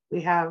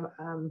 We have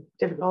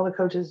all the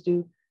coaches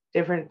do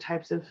different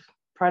types of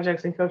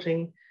projects and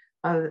coaching,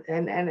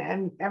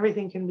 and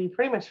everything can be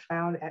pretty much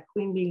found at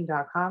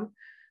queenbeing.com.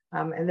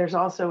 And there's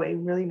also a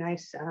really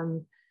nice,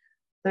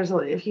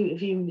 if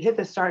you hit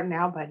the start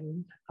now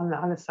button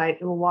on the site,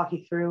 it will walk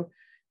you through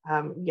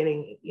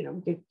getting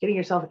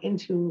yourself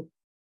into,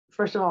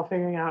 first of all,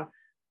 figuring out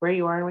where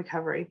you are in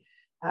recovery,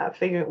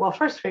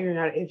 figuring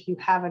out if you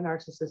have a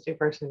narcissistic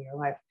person in your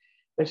life,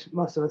 which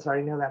most of us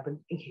already know that, but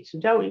in case you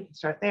don't, you can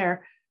start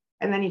there.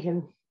 And then you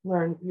can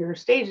learn your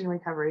stage in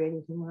recovery, and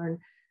you can learn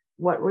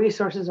what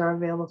resources are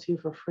available to you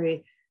for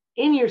free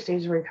in your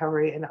stage of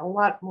recovery, and a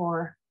lot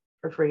more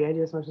for free. I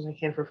do as much as I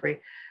can for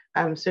free.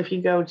 So if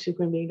you go to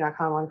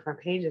queenbeing.com on the front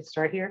page and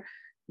start here,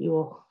 you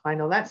will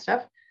find all that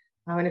stuff.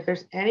 And if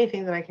there's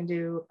anything that I can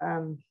do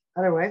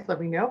otherwise, let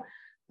me know.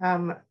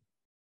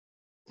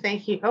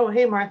 Thank you. Oh,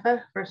 hey,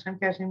 Martha, first time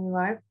catching me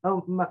live.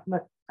 Oh,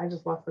 I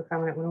just lost the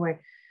comment, it went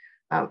away.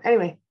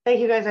 Anyway,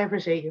 thank you guys, I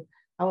appreciate you.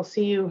 I will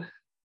see you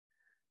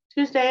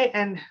Tuesday,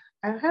 and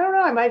I don't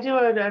know, I might do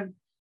a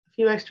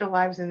few extra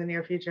lives in the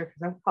near future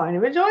because I'm kind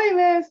of enjoying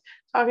this,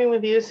 talking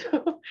with you.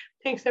 So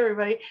thanks,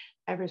 everybody.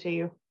 I appreciate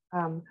you.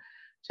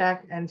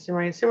 Jack and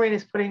Simran. Simran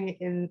is putting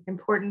in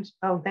important,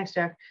 oh, thanks,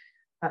 Jack.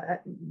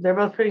 They're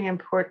both putting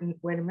important,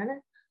 wait a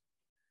minute.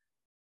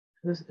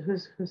 Who's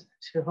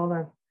two?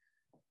 Hold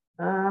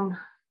on.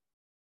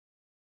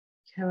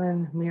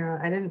 Kevin,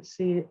 Mira, I didn't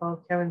see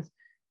all Kevin's.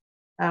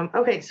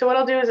 Okay, so what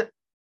I'll do is,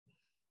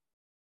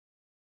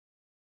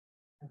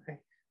 okay,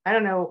 I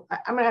don't know.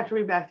 I'm gonna have to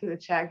read back through the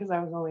chat because I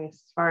was only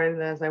as far in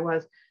as I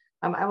was.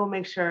 I will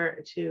make sure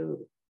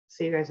to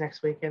see you guys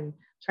next week and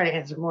try to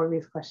answer more of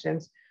these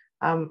questions.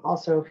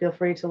 Also, feel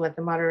free to let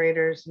the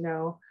moderators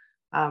know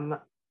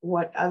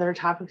what other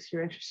topics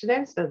you're interested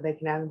in so that they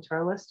can add them to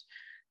our list.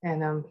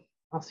 And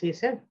I'll see you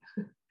soon.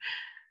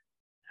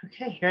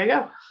 Okay, here I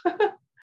go.